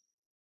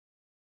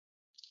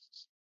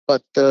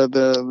 But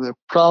the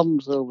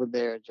problems over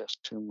there are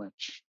just too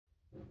much.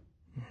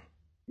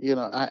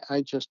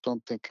 I just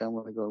don't think I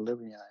want to go live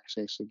in the United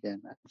States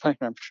again. In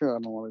fact, I'm sure I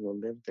don't want to go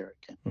live there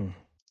again.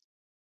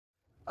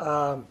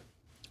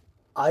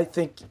 I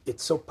think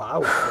it's so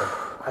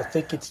powerful. I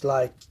think it's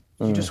like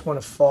you just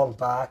want to fall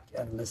back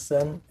and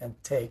listen and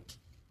take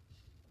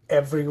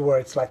every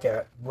word. It's like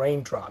a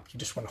raindrop. You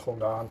just want to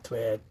hold on to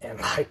it and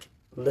like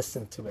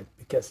listen to it,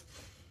 because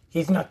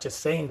he's not just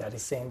saying that.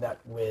 He's saying that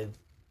with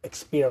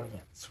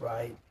experience,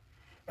 right?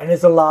 And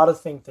there's a lot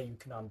of things that you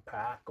can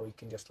unpack, or you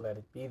can just let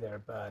it be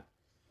there. But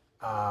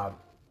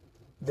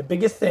the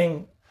biggest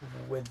thing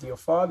with your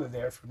father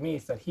there for me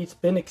is that he's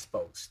been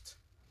exposed.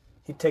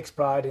 He takes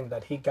pride in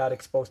that he got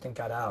exposed and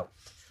got out,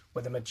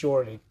 where the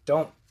majority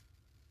don't.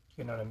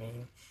 You know what I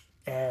mean?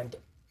 And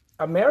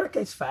America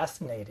is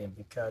fascinating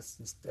because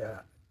it's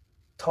the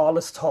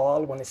tallest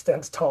tall when it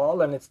stands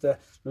tall, and it's the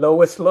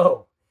lowest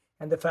low.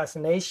 And the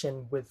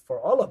fascination for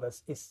all of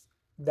us is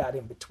that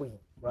in between,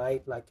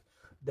 right? Like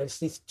there's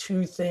these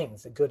two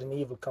things, the good and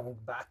evil, coming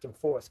back and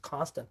forth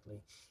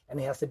constantly. And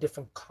it has a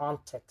different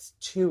context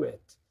to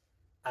it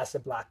as a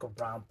black or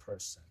brown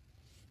person.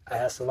 It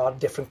has a lot of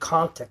different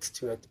context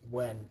to it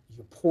when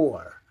you're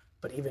poor,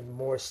 but even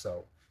more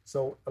so.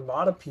 So a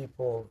lot of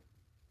people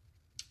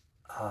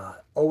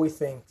always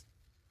think,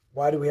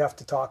 why do we have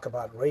to talk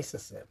about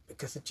racism?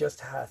 Because it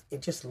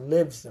just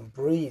lives and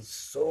breathes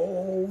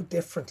so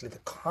differently. The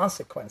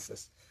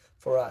consequences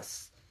for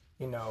us,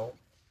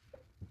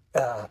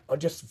 are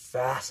just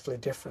vastly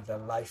different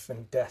than life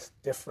and death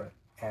different.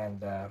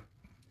 And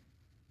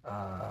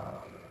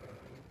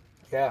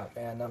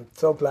and I'm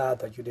so glad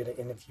that you did an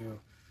interview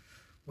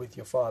with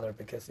your father,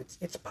 because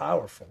it's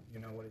powerful,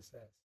 what he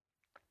says.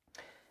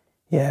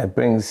 Yeah, it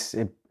brings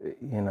it,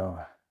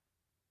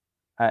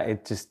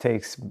 it just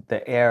takes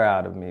the air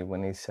out of me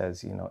when he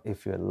says,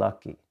 if you're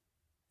lucky,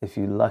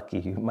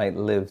 you might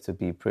live to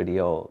be pretty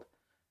old.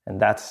 And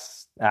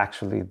that's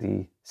actually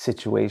the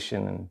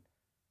situation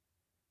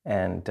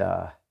and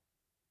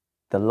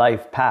the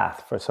life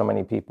path for so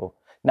many people.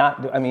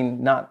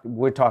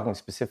 We're talking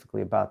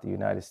specifically about the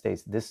United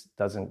States. This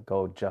doesn't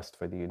go just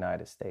for the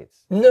United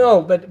States.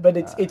 No, but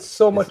it's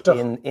so much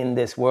in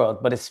this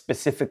world, but it's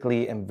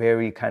specifically and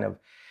very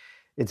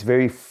it's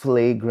very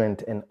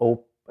flagrant and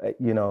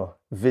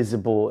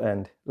visible,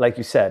 and like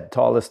you said,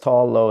 tallest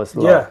tall, lowest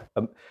low.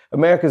 Yeah.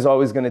 America's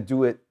always going to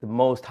do it the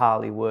most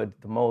Hollywood,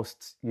 the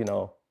most,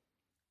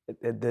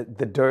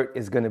 the dirt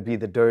is going to be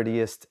the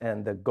dirtiest,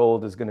 and the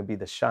gold is going to be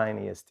the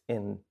shiniest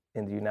in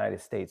the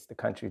United States, the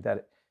country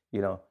that,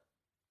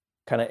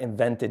 kind of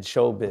invented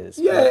showbiz.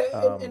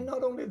 Yeah, and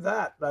not only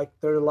that, like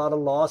there are a lot of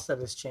laws that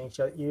has changed.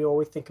 You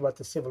always think about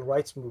the civil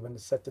rights movement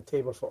that set the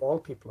table for all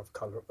people of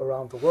color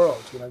around the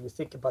world. You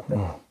think about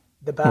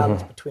the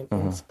balance between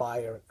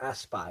inspire and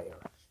aspire.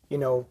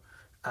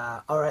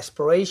 Our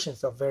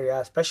aspirations are very,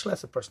 especially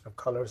as a person of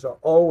color, are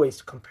always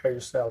to compare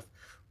yourself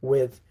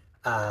with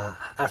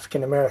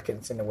African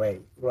Americans in a way,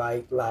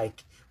 right?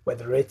 Like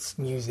whether it's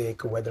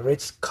music or whether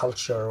it's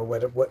culture or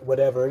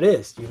whatever it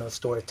is,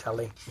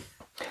 storytelling.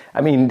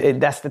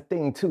 That's the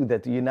thing too,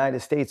 that the United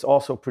States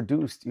also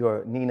produced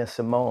your Nina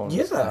Simone's,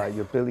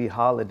 your Billie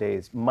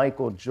Holidays,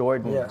 Michael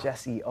Jordan,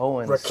 Jesse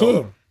Owens,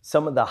 Rakim.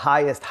 Some of the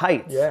highest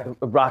heights,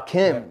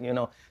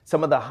 Rakim,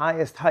 some of the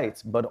highest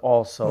heights, but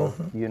also,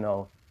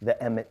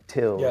 the Emmett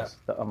Tills,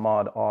 the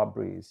Ahmaud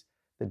Arbery's,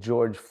 the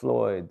George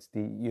Floyd's,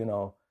 the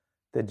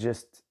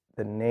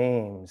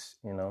names,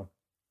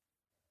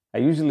 I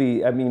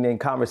usually, in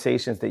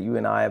conversations that you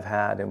and I have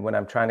had, and when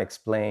I'm trying to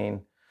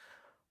explain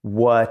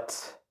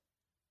what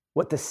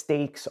the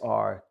stakes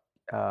are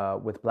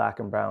with black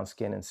and brown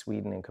skin in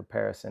Sweden in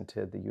comparison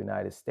to the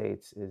United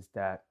States, is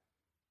that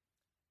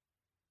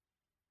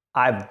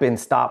I've been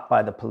stopped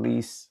by the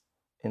police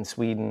in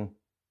Sweden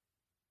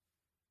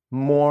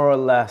more or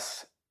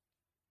less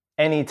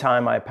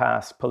anytime I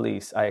pass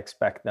police. I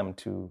expect them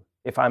to,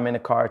 if I'm in a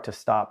car, to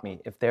stop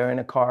me. If they're in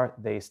a car,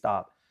 they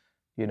stop.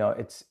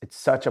 It's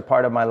such a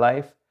part of my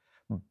life,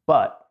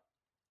 but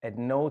at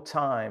no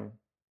time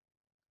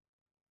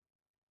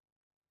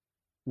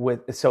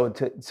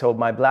so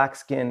my black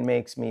skin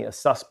makes me a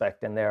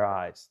suspect in their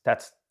eyes.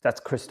 That's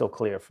crystal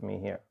clear for me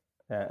here,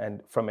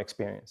 and from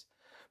experience.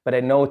 But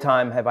at no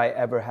time have I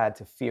ever had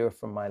to fear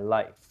for my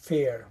life.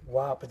 Fear,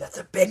 wow! But that's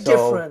a big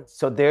difference.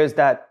 So there's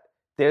that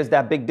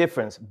big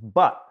difference.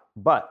 But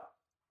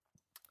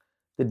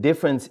the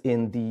difference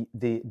in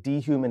the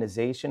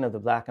dehumanization of the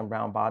black and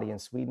brown body in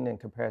Sweden in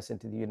comparison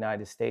to the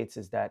United States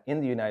is that in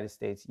the United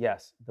States,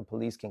 yes, the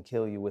police can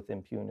kill you with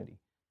impunity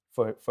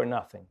for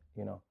nothing,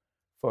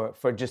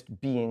 for just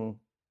being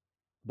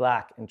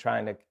black and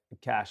trying to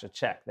cash a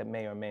check that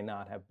may or may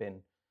not have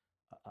been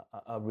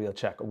a real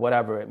check, or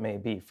whatever it may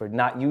be, for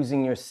not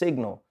using your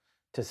signal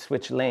to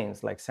switch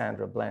lanes like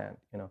Sandra Bland,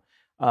 you know.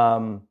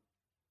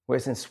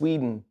 Whereas in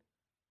Sweden,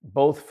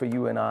 both for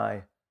you and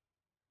I,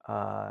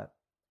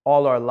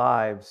 all our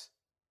lives,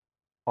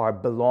 our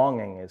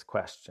belonging is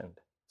questioned.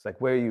 It's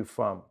like, where are you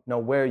from? No,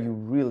 where are you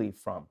really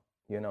from?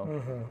 You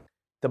know,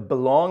 the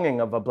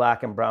belonging of a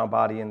Black and brown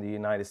body in the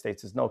United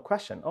States is no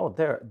question. Oh,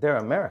 they're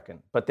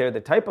American, but they're the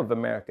type of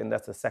American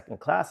that's a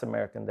second-class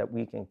American that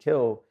we can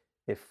kill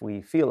if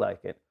we feel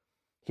like it.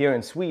 Here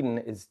in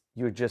Sweden,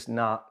 you're just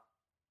not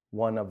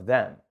one of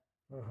them.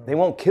 They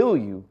won't kill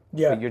you,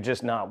 but you're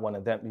just not one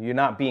of them. You're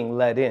not being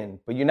let in,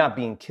 but you're not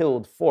being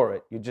killed for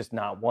it. You're just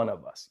not one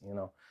of us, you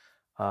know.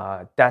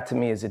 That to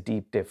me is a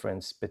deep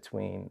difference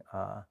between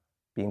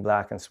being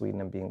Black in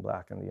Sweden and being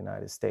Black in the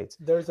United States.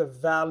 There's a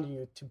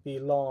value to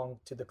belong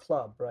to the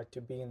club, right?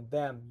 To be in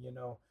them, you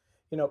know.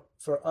 You know,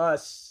 for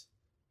us,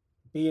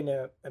 being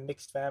a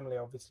mixed family,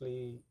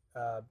 obviously,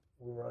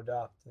 we were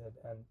adopted,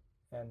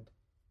 and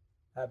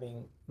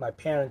having my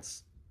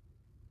parents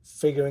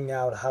figuring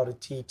out how to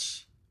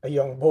teach a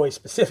young boy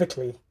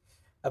specifically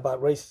about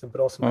racism,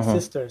 but also my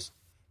sisters.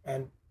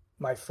 And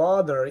my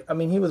father, I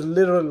mean, he was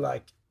literally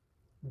like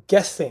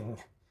guessing,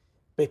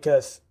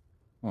 because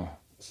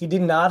he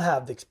did not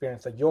have the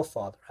experience that your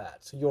father had.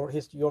 So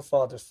your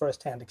father's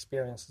firsthand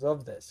experiences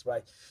of this,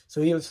 right?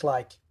 So he was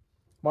like,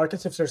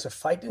 Marcus, if there's a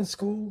fight in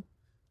school,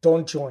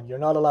 don't join. You're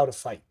not allowed to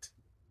fight.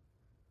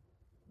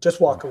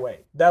 Just walk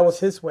away. That was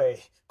his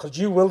way, because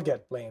you will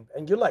get blamed.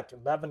 And you're like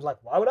 11, like,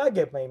 why would I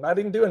get blamed? I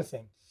didn't do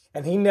anything.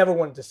 And he never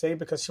wanted to say,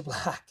 because you're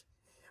Black,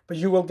 but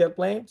you will get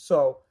blamed.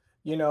 So,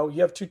 you know,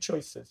 you have two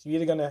choices.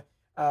 You're either going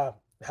to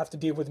have to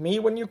deal with me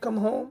when you come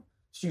home,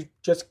 so you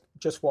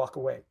just walk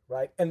away,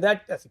 right? And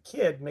that, as a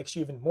kid, makes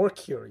you even more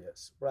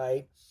curious,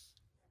 right?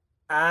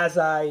 As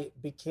I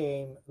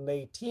became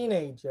late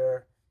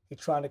teenager, he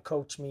tried to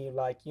coach me,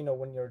 like, you know,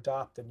 when you're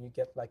adopted, you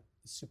get like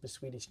a super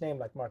Swedish name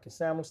like Marcus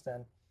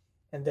Samuelsson,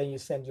 and then you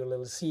send your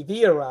little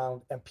CV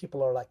around, and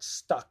people are like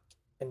stuck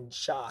and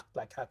shocked,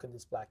 like, how can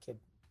this Black kid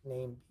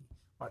name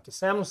Marcus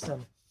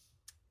Samuelsson?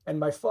 And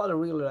my father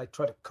really like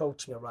tried to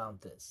coach me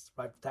around this,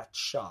 right? That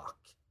shock,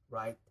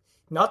 right?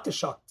 Not the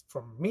shock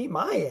from me,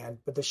 my end,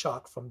 but the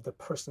shock from the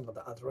person on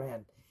the other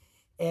end.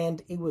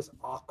 And it was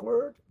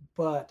awkward,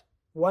 but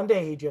one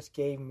day he just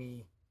gave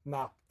me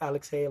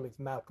Alex Haley's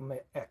Malcolm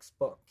X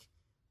book,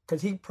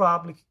 because he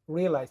probably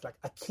realized, like,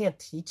 I can't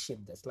teach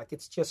him this. Like,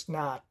 it's just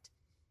not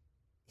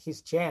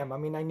his jam. I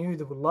mean, I knew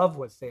the love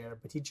was there,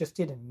 but he just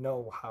didn't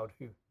know how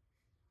to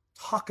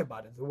talk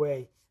about it the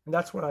way. And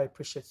that's what I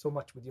appreciate so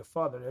much with your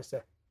father. There's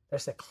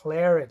a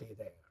clarity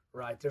there,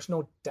 right? There's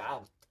no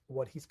doubt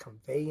what he's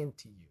conveying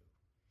to you.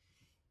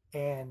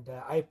 And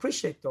I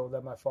appreciate, though,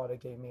 that my father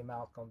gave me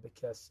Malcolm,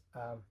 because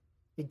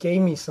it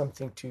gave me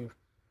something to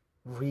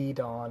read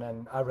on.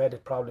 And I read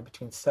it probably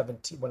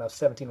when I was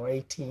 17 or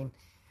 18.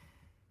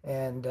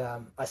 And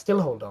I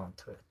still hold on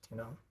to it, you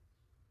know.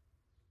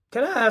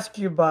 Can I ask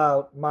you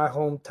about my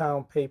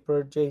hometown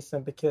paper,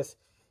 Jason? Because,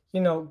 you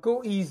know,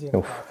 go easy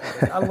on me.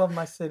 I love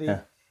my city.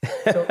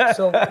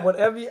 So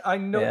whatever I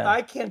know,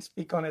 I can't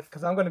speak on it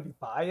because I'm going to be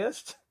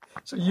biased.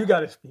 So you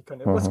got to speak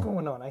on it. What's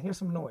going on? I hear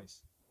some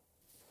noise.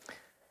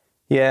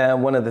 Yeah,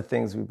 one of the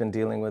things we've been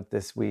dealing with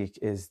this week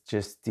is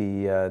just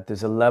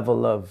there's a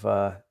level of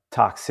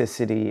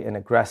toxicity and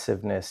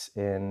aggressiveness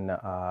in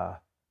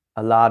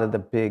a lot of the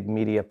big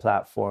media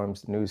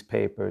platforms.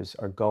 Newspapers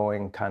are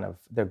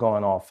they're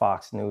going all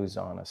Fox News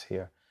on us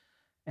here.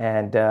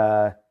 And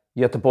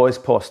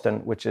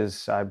Göteborgs-Posten, which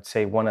is, I'd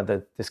say, one of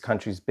this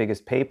country's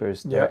biggest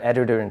papers, their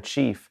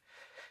editor-in-chief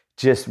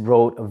just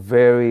wrote a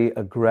very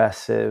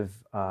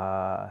aggressive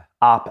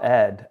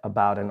op-ed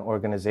about an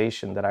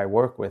organization that I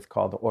work with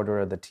called the Order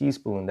of the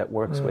Teaspoon, that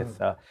works with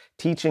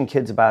teaching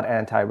kids about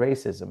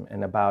anti-racism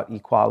and about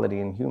equality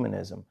and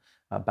humanism,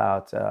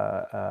 about,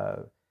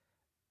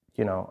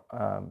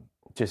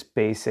 just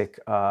basic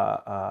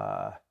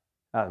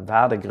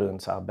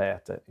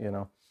värdegrundsarbete, you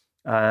know.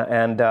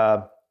 And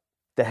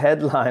the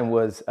headline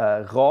was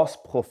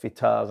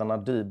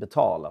Rasprofitörerna du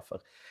betalar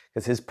för.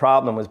 Because his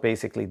problem was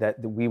basically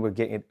that we were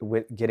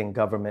getting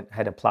government,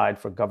 had applied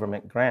for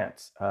government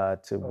grants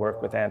to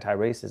work with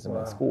anti-racism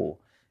in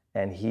school.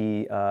 And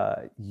he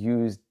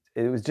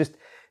it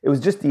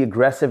was just the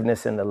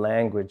aggressiveness in the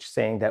language,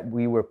 saying that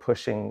we were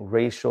pushing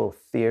racial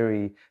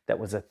theory that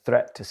was a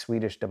threat to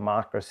Swedish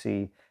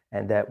democracy,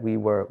 and that we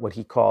were what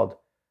he called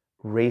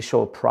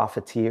racial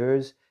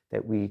profiteers,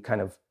 that we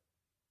kind of,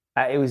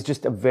 it was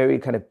just a very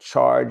kind of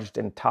charged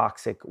and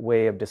toxic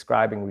way of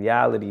describing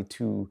reality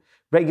to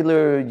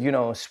regular, you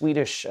know,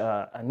 Swedish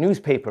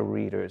newspaper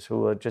readers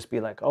who would just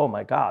be like, oh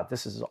my God,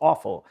 this is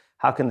awful.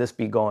 How can this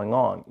be going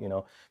on? You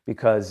know,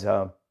 because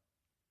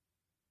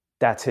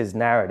that's his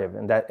narrative,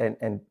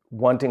 and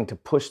wanting to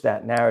push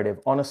that narrative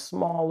on a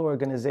small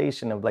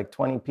organization of like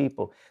 20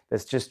 people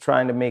that's just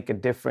trying to make a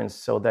difference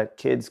so that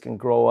kids can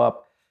grow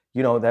up,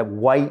 you know, that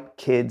white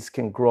kids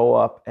can grow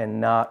up and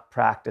not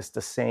practice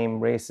the same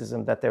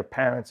racism that their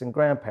parents and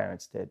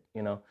grandparents did,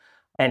 you know,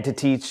 and to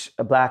teach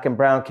Black and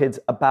brown kids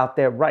about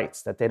their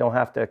rights, that they don't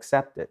have to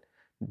accept it.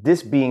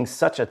 This being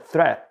such a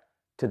threat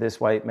to this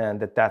white man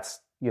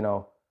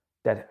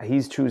that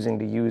he's choosing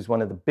to use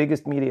one of the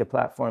biggest media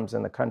platforms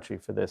in the country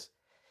for this.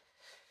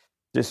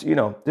 Just,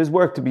 there's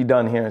work to be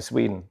done here in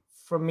Sweden.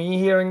 For me,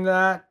 hearing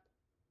that,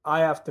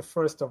 I have to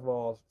first of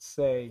all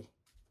say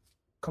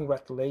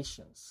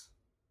congratulations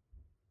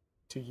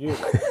to you.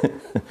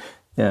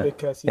 Yeah.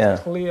 Because he's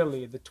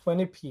clearly the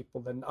 20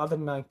 people, the other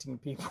 19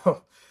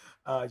 people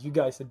you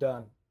guys have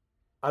done.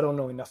 I don't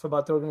know enough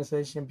about the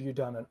organization, but you've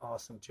done an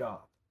awesome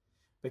job.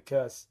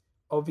 Because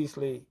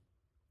obviously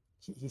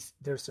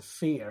there's a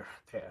fear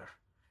there,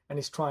 and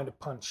he's trying to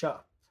punch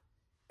up.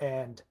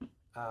 And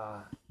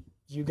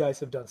you guys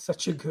have done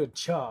such a good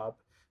job,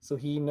 so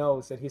he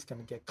knows that he's going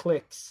to get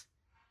clicks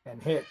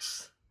and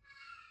hits.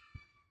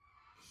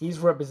 He's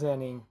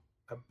representing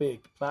a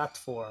big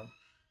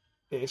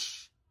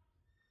platform-ish,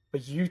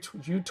 but you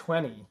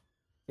 20,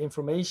 the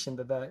information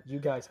that you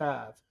guys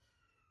have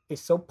is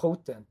so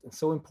potent and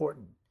so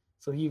important.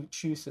 So he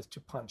chooses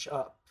to punch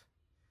up.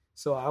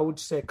 So I would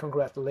say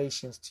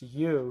congratulations to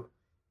you,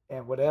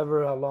 and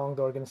how long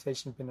the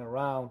organization's been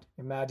around,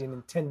 imagine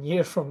in 10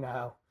 years from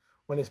now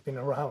when it's been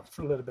around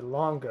for a little bit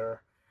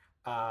longer.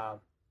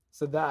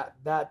 So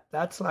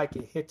that's like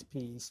a hit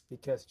piece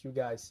because you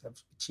guys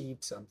have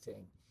achieved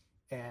something.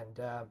 And,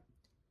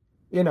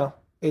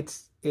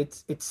 it's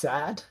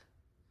sad,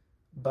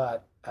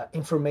 but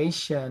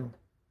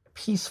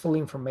peaceful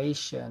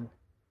information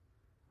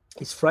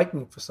is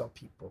frightening for some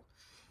people.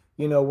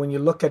 When you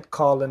look at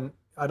Colin,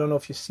 I don't know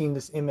if you've seen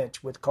this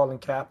image with Colin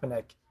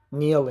Kaepernick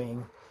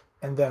kneeling,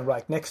 and then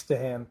right next to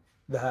him,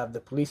 they have the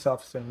police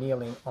officer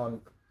kneeling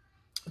on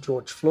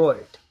George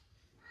Floyd.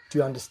 Do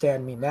you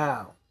understand me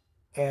now?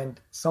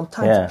 And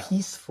sometimes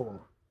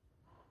peaceful,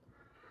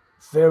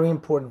 very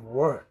important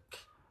work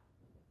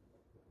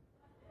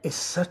is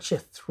such a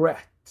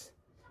threat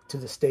to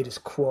the status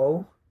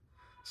quo,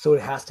 so it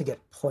has to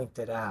get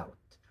pointed out.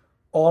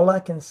 All I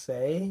can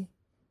say,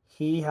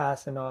 he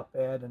has an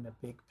op-ed in a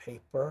big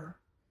paper.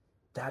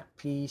 That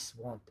piece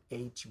won't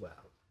age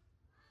well.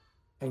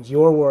 And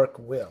your work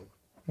will.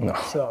 No.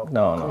 So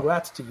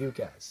congrats to you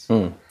guys.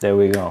 There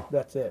we go.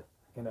 That's it.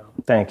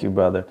 Thank you,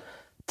 brother.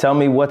 Tell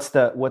me what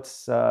are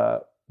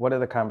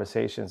the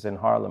conversations in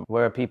Harlem?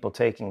 Where are people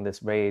taking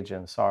this rage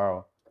and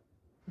sorrow?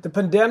 The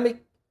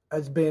pandemic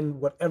has been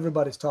what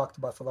everybody's talked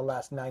about for the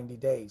last 90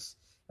 days.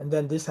 And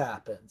then this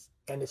happens,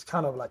 and it's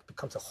kind of like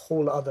becomes a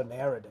whole other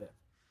narrative,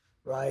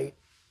 right?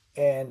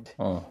 And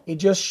it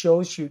just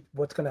shows you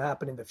what's going to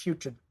happen in the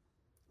future.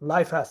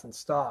 Life hasn't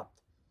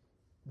stopped.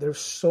 There's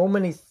so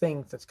many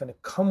things that's going to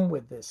come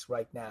with this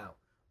right now.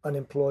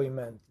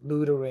 Unemployment,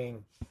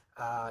 loitering,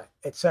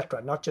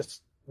 etc. Not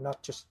just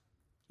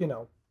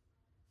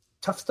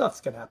tough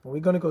stuff's going to happen. We're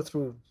going to go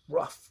through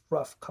rough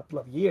couple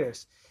of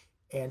years.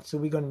 And so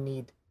we're going to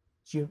need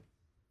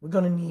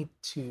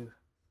to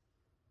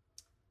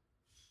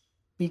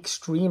be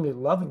extremely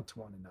loving to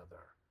one another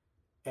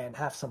and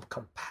have some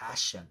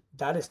compassion.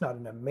 That is not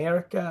in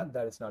America.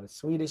 That is not in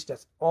Swedish.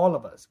 That's all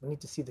of us. We need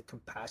to see the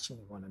compassion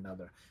in one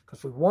another. Because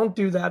if we won't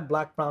do that,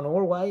 black, brown,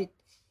 or white,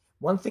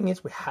 one thing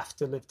is we have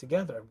to live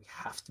together. We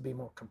have to be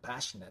more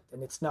compassionate.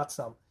 And it's not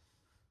some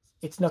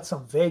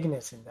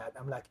vagueness in that.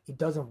 I'm like, it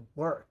doesn't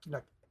work.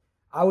 Like,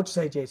 I would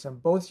say, Jason,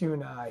 both you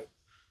and I,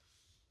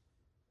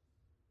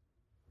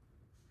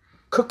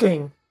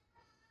 cooking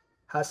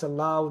has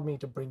allowed me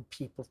to bring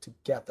people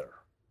together.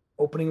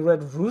 Opening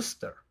Red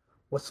Rooster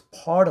was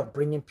part of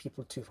bringing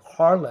people to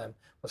Harlem,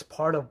 was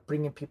part of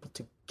bringing people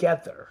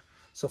together.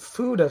 So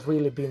food has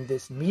really been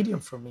this medium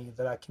for me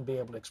that I can be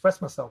able to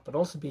express myself, but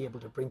also be able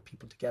to bring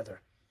people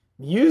together.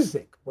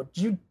 Music, what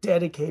you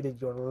dedicated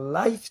your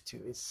life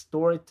to, is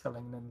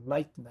storytelling and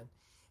enlightenment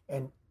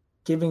and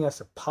giving us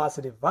a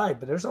positive vibe,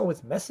 but there's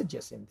always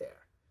messages in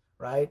there,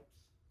 right?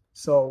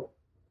 So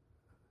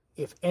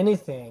if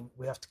anything,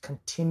 we have to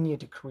continue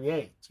to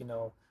create,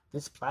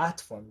 this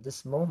platform,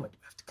 this moment. We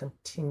have to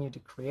continue to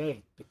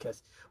create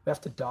because we have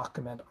to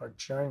document our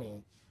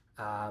journey.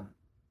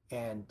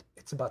 And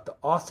it's about the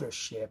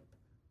authorship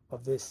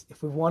of this.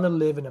 If we want to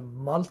live in a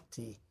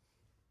multi-layered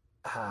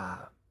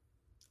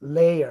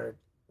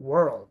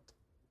world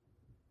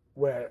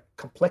where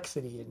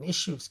complexity and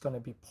issue is going to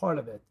be part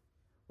of it,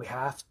 we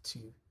have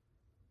to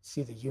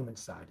see the human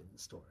side in the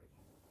story.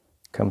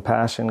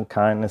 Compassion,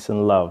 kindness,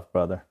 and love,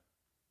 brother.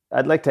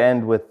 I'd like to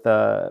end with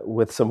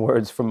some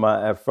words from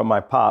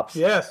my pops.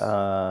 Yes.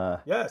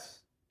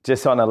 Yes.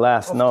 Just on a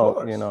last note,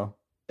 course.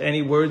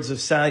 Any words of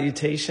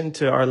salutation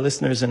to our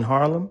listeners in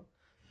Harlem?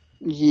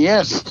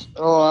 Yes.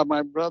 Oh,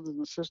 my brothers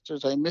and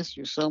sisters, I miss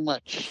you so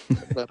much.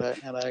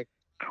 I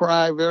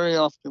cry very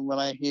often when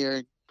I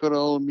hear good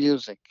old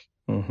music.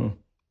 Mm-hmm.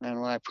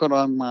 And when I put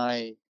on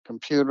my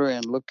computer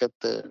and look at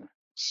the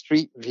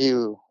street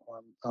view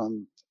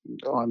on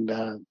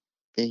the.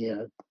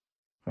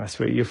 That's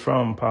where you're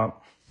from,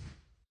 Pop.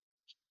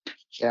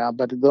 Yeah,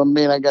 but it don't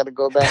mean I got to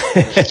go back.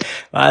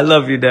 I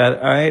love you, Dad.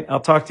 All right,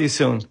 I'll talk to you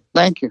soon.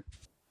 Thank you.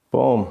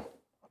 Boom.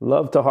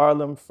 Love to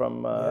Harlem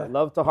from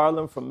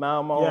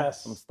Malmo,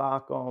 yes. from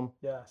Stockholm.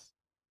 Yes.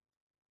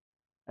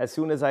 As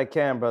soon as I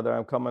can, brother,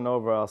 I'm coming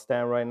over. I'll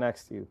stand right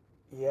next to you.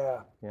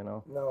 Yeah. You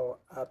know? No,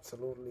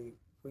 absolutely.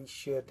 We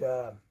should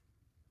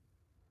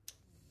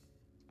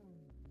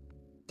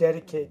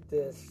dedicate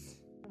this,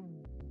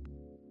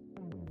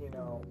 you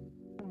know,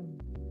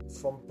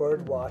 from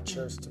bird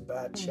watchers to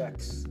bad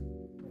checks. You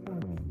know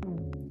what I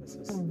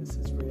mean? This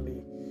is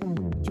really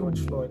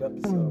George Floyd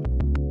episode.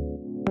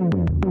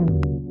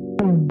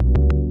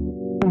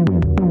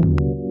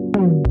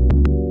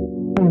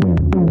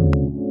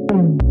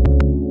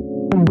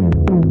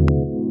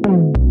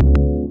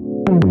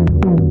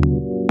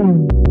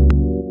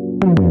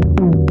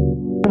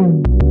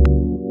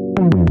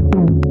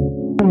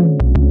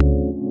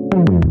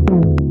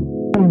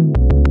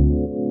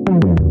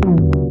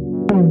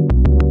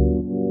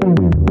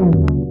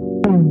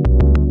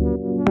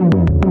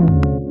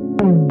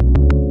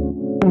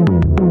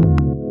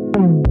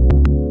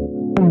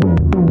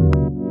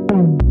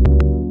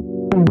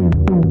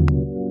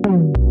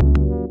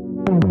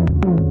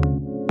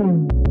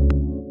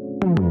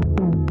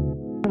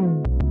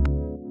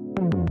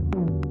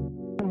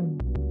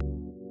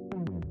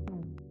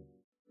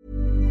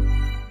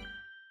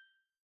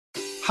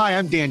 Hi,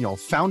 I'm Daniel,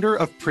 founder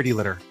of Pretty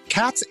Litter.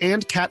 Cats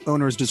and cat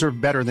owners deserve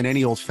better than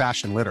any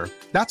old-fashioned litter.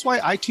 That's why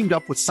I teamed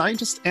up with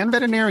scientists and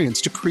veterinarians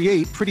to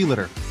create Pretty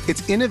Litter.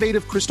 Its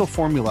innovative crystal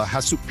formula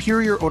has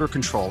superior odor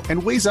control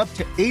and weighs up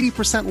to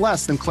 80%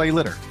 less than clay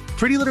litter.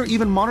 Pretty Litter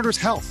even monitors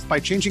health by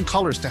changing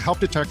colors to help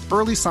detect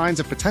early signs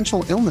of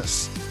potential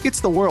illness. It's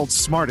the world's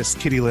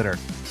smartest kitty litter.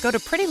 Go to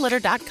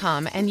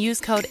prettylitter.com and use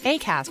code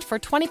ACAST for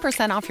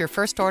 20% off your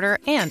first order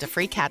and a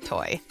free cat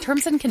toy.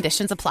 Terms and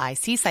conditions apply.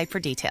 See site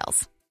for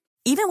details.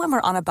 Even when we're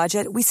on a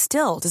budget, we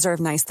still deserve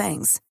nice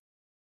things.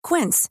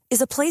 Quince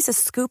is a place to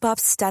scoop up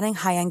stunning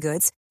high-end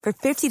goods for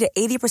 50 to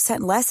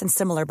 80% less than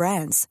similar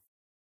brands.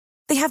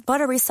 They have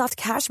buttery soft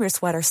cashmere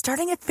sweaters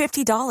starting at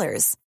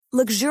 $50,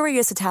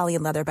 luxurious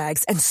Italian leather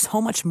bags, and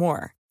so much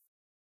more.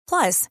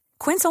 Plus,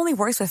 Quince only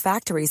works with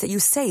factories that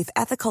use safe,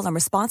 ethical, and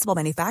responsible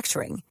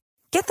manufacturing.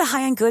 Get the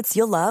high-end goods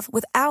you'll love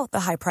without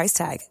the high price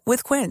tag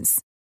with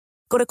Quince.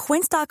 Go to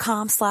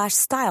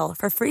quince.com/style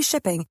for free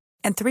shipping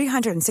and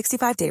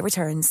 365-day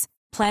returns.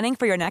 Planning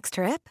for your next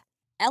trip?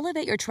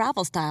 Elevate your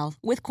travel style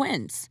with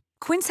Quince.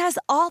 Quince has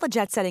all the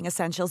jet-setting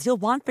essentials you'll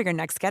want for your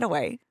next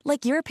getaway,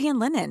 like European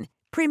linen,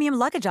 premium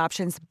luggage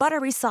options,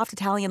 buttery soft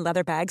Italian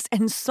leather bags,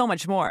 and so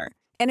much more.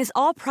 And is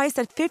all priced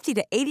at 50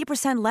 to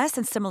 80% less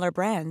than similar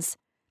brands.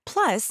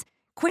 Plus,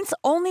 Quince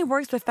only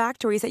works with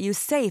factories that use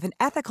safe and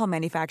ethical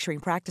manufacturing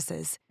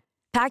practices.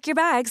 Pack your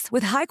bags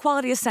with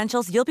high-quality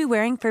essentials you'll be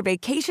wearing for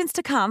vacations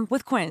to come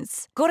with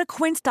Quince. Go to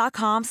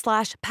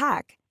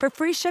quince.com/pack for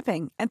free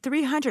shipping and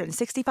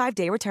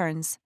 365-day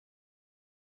returns.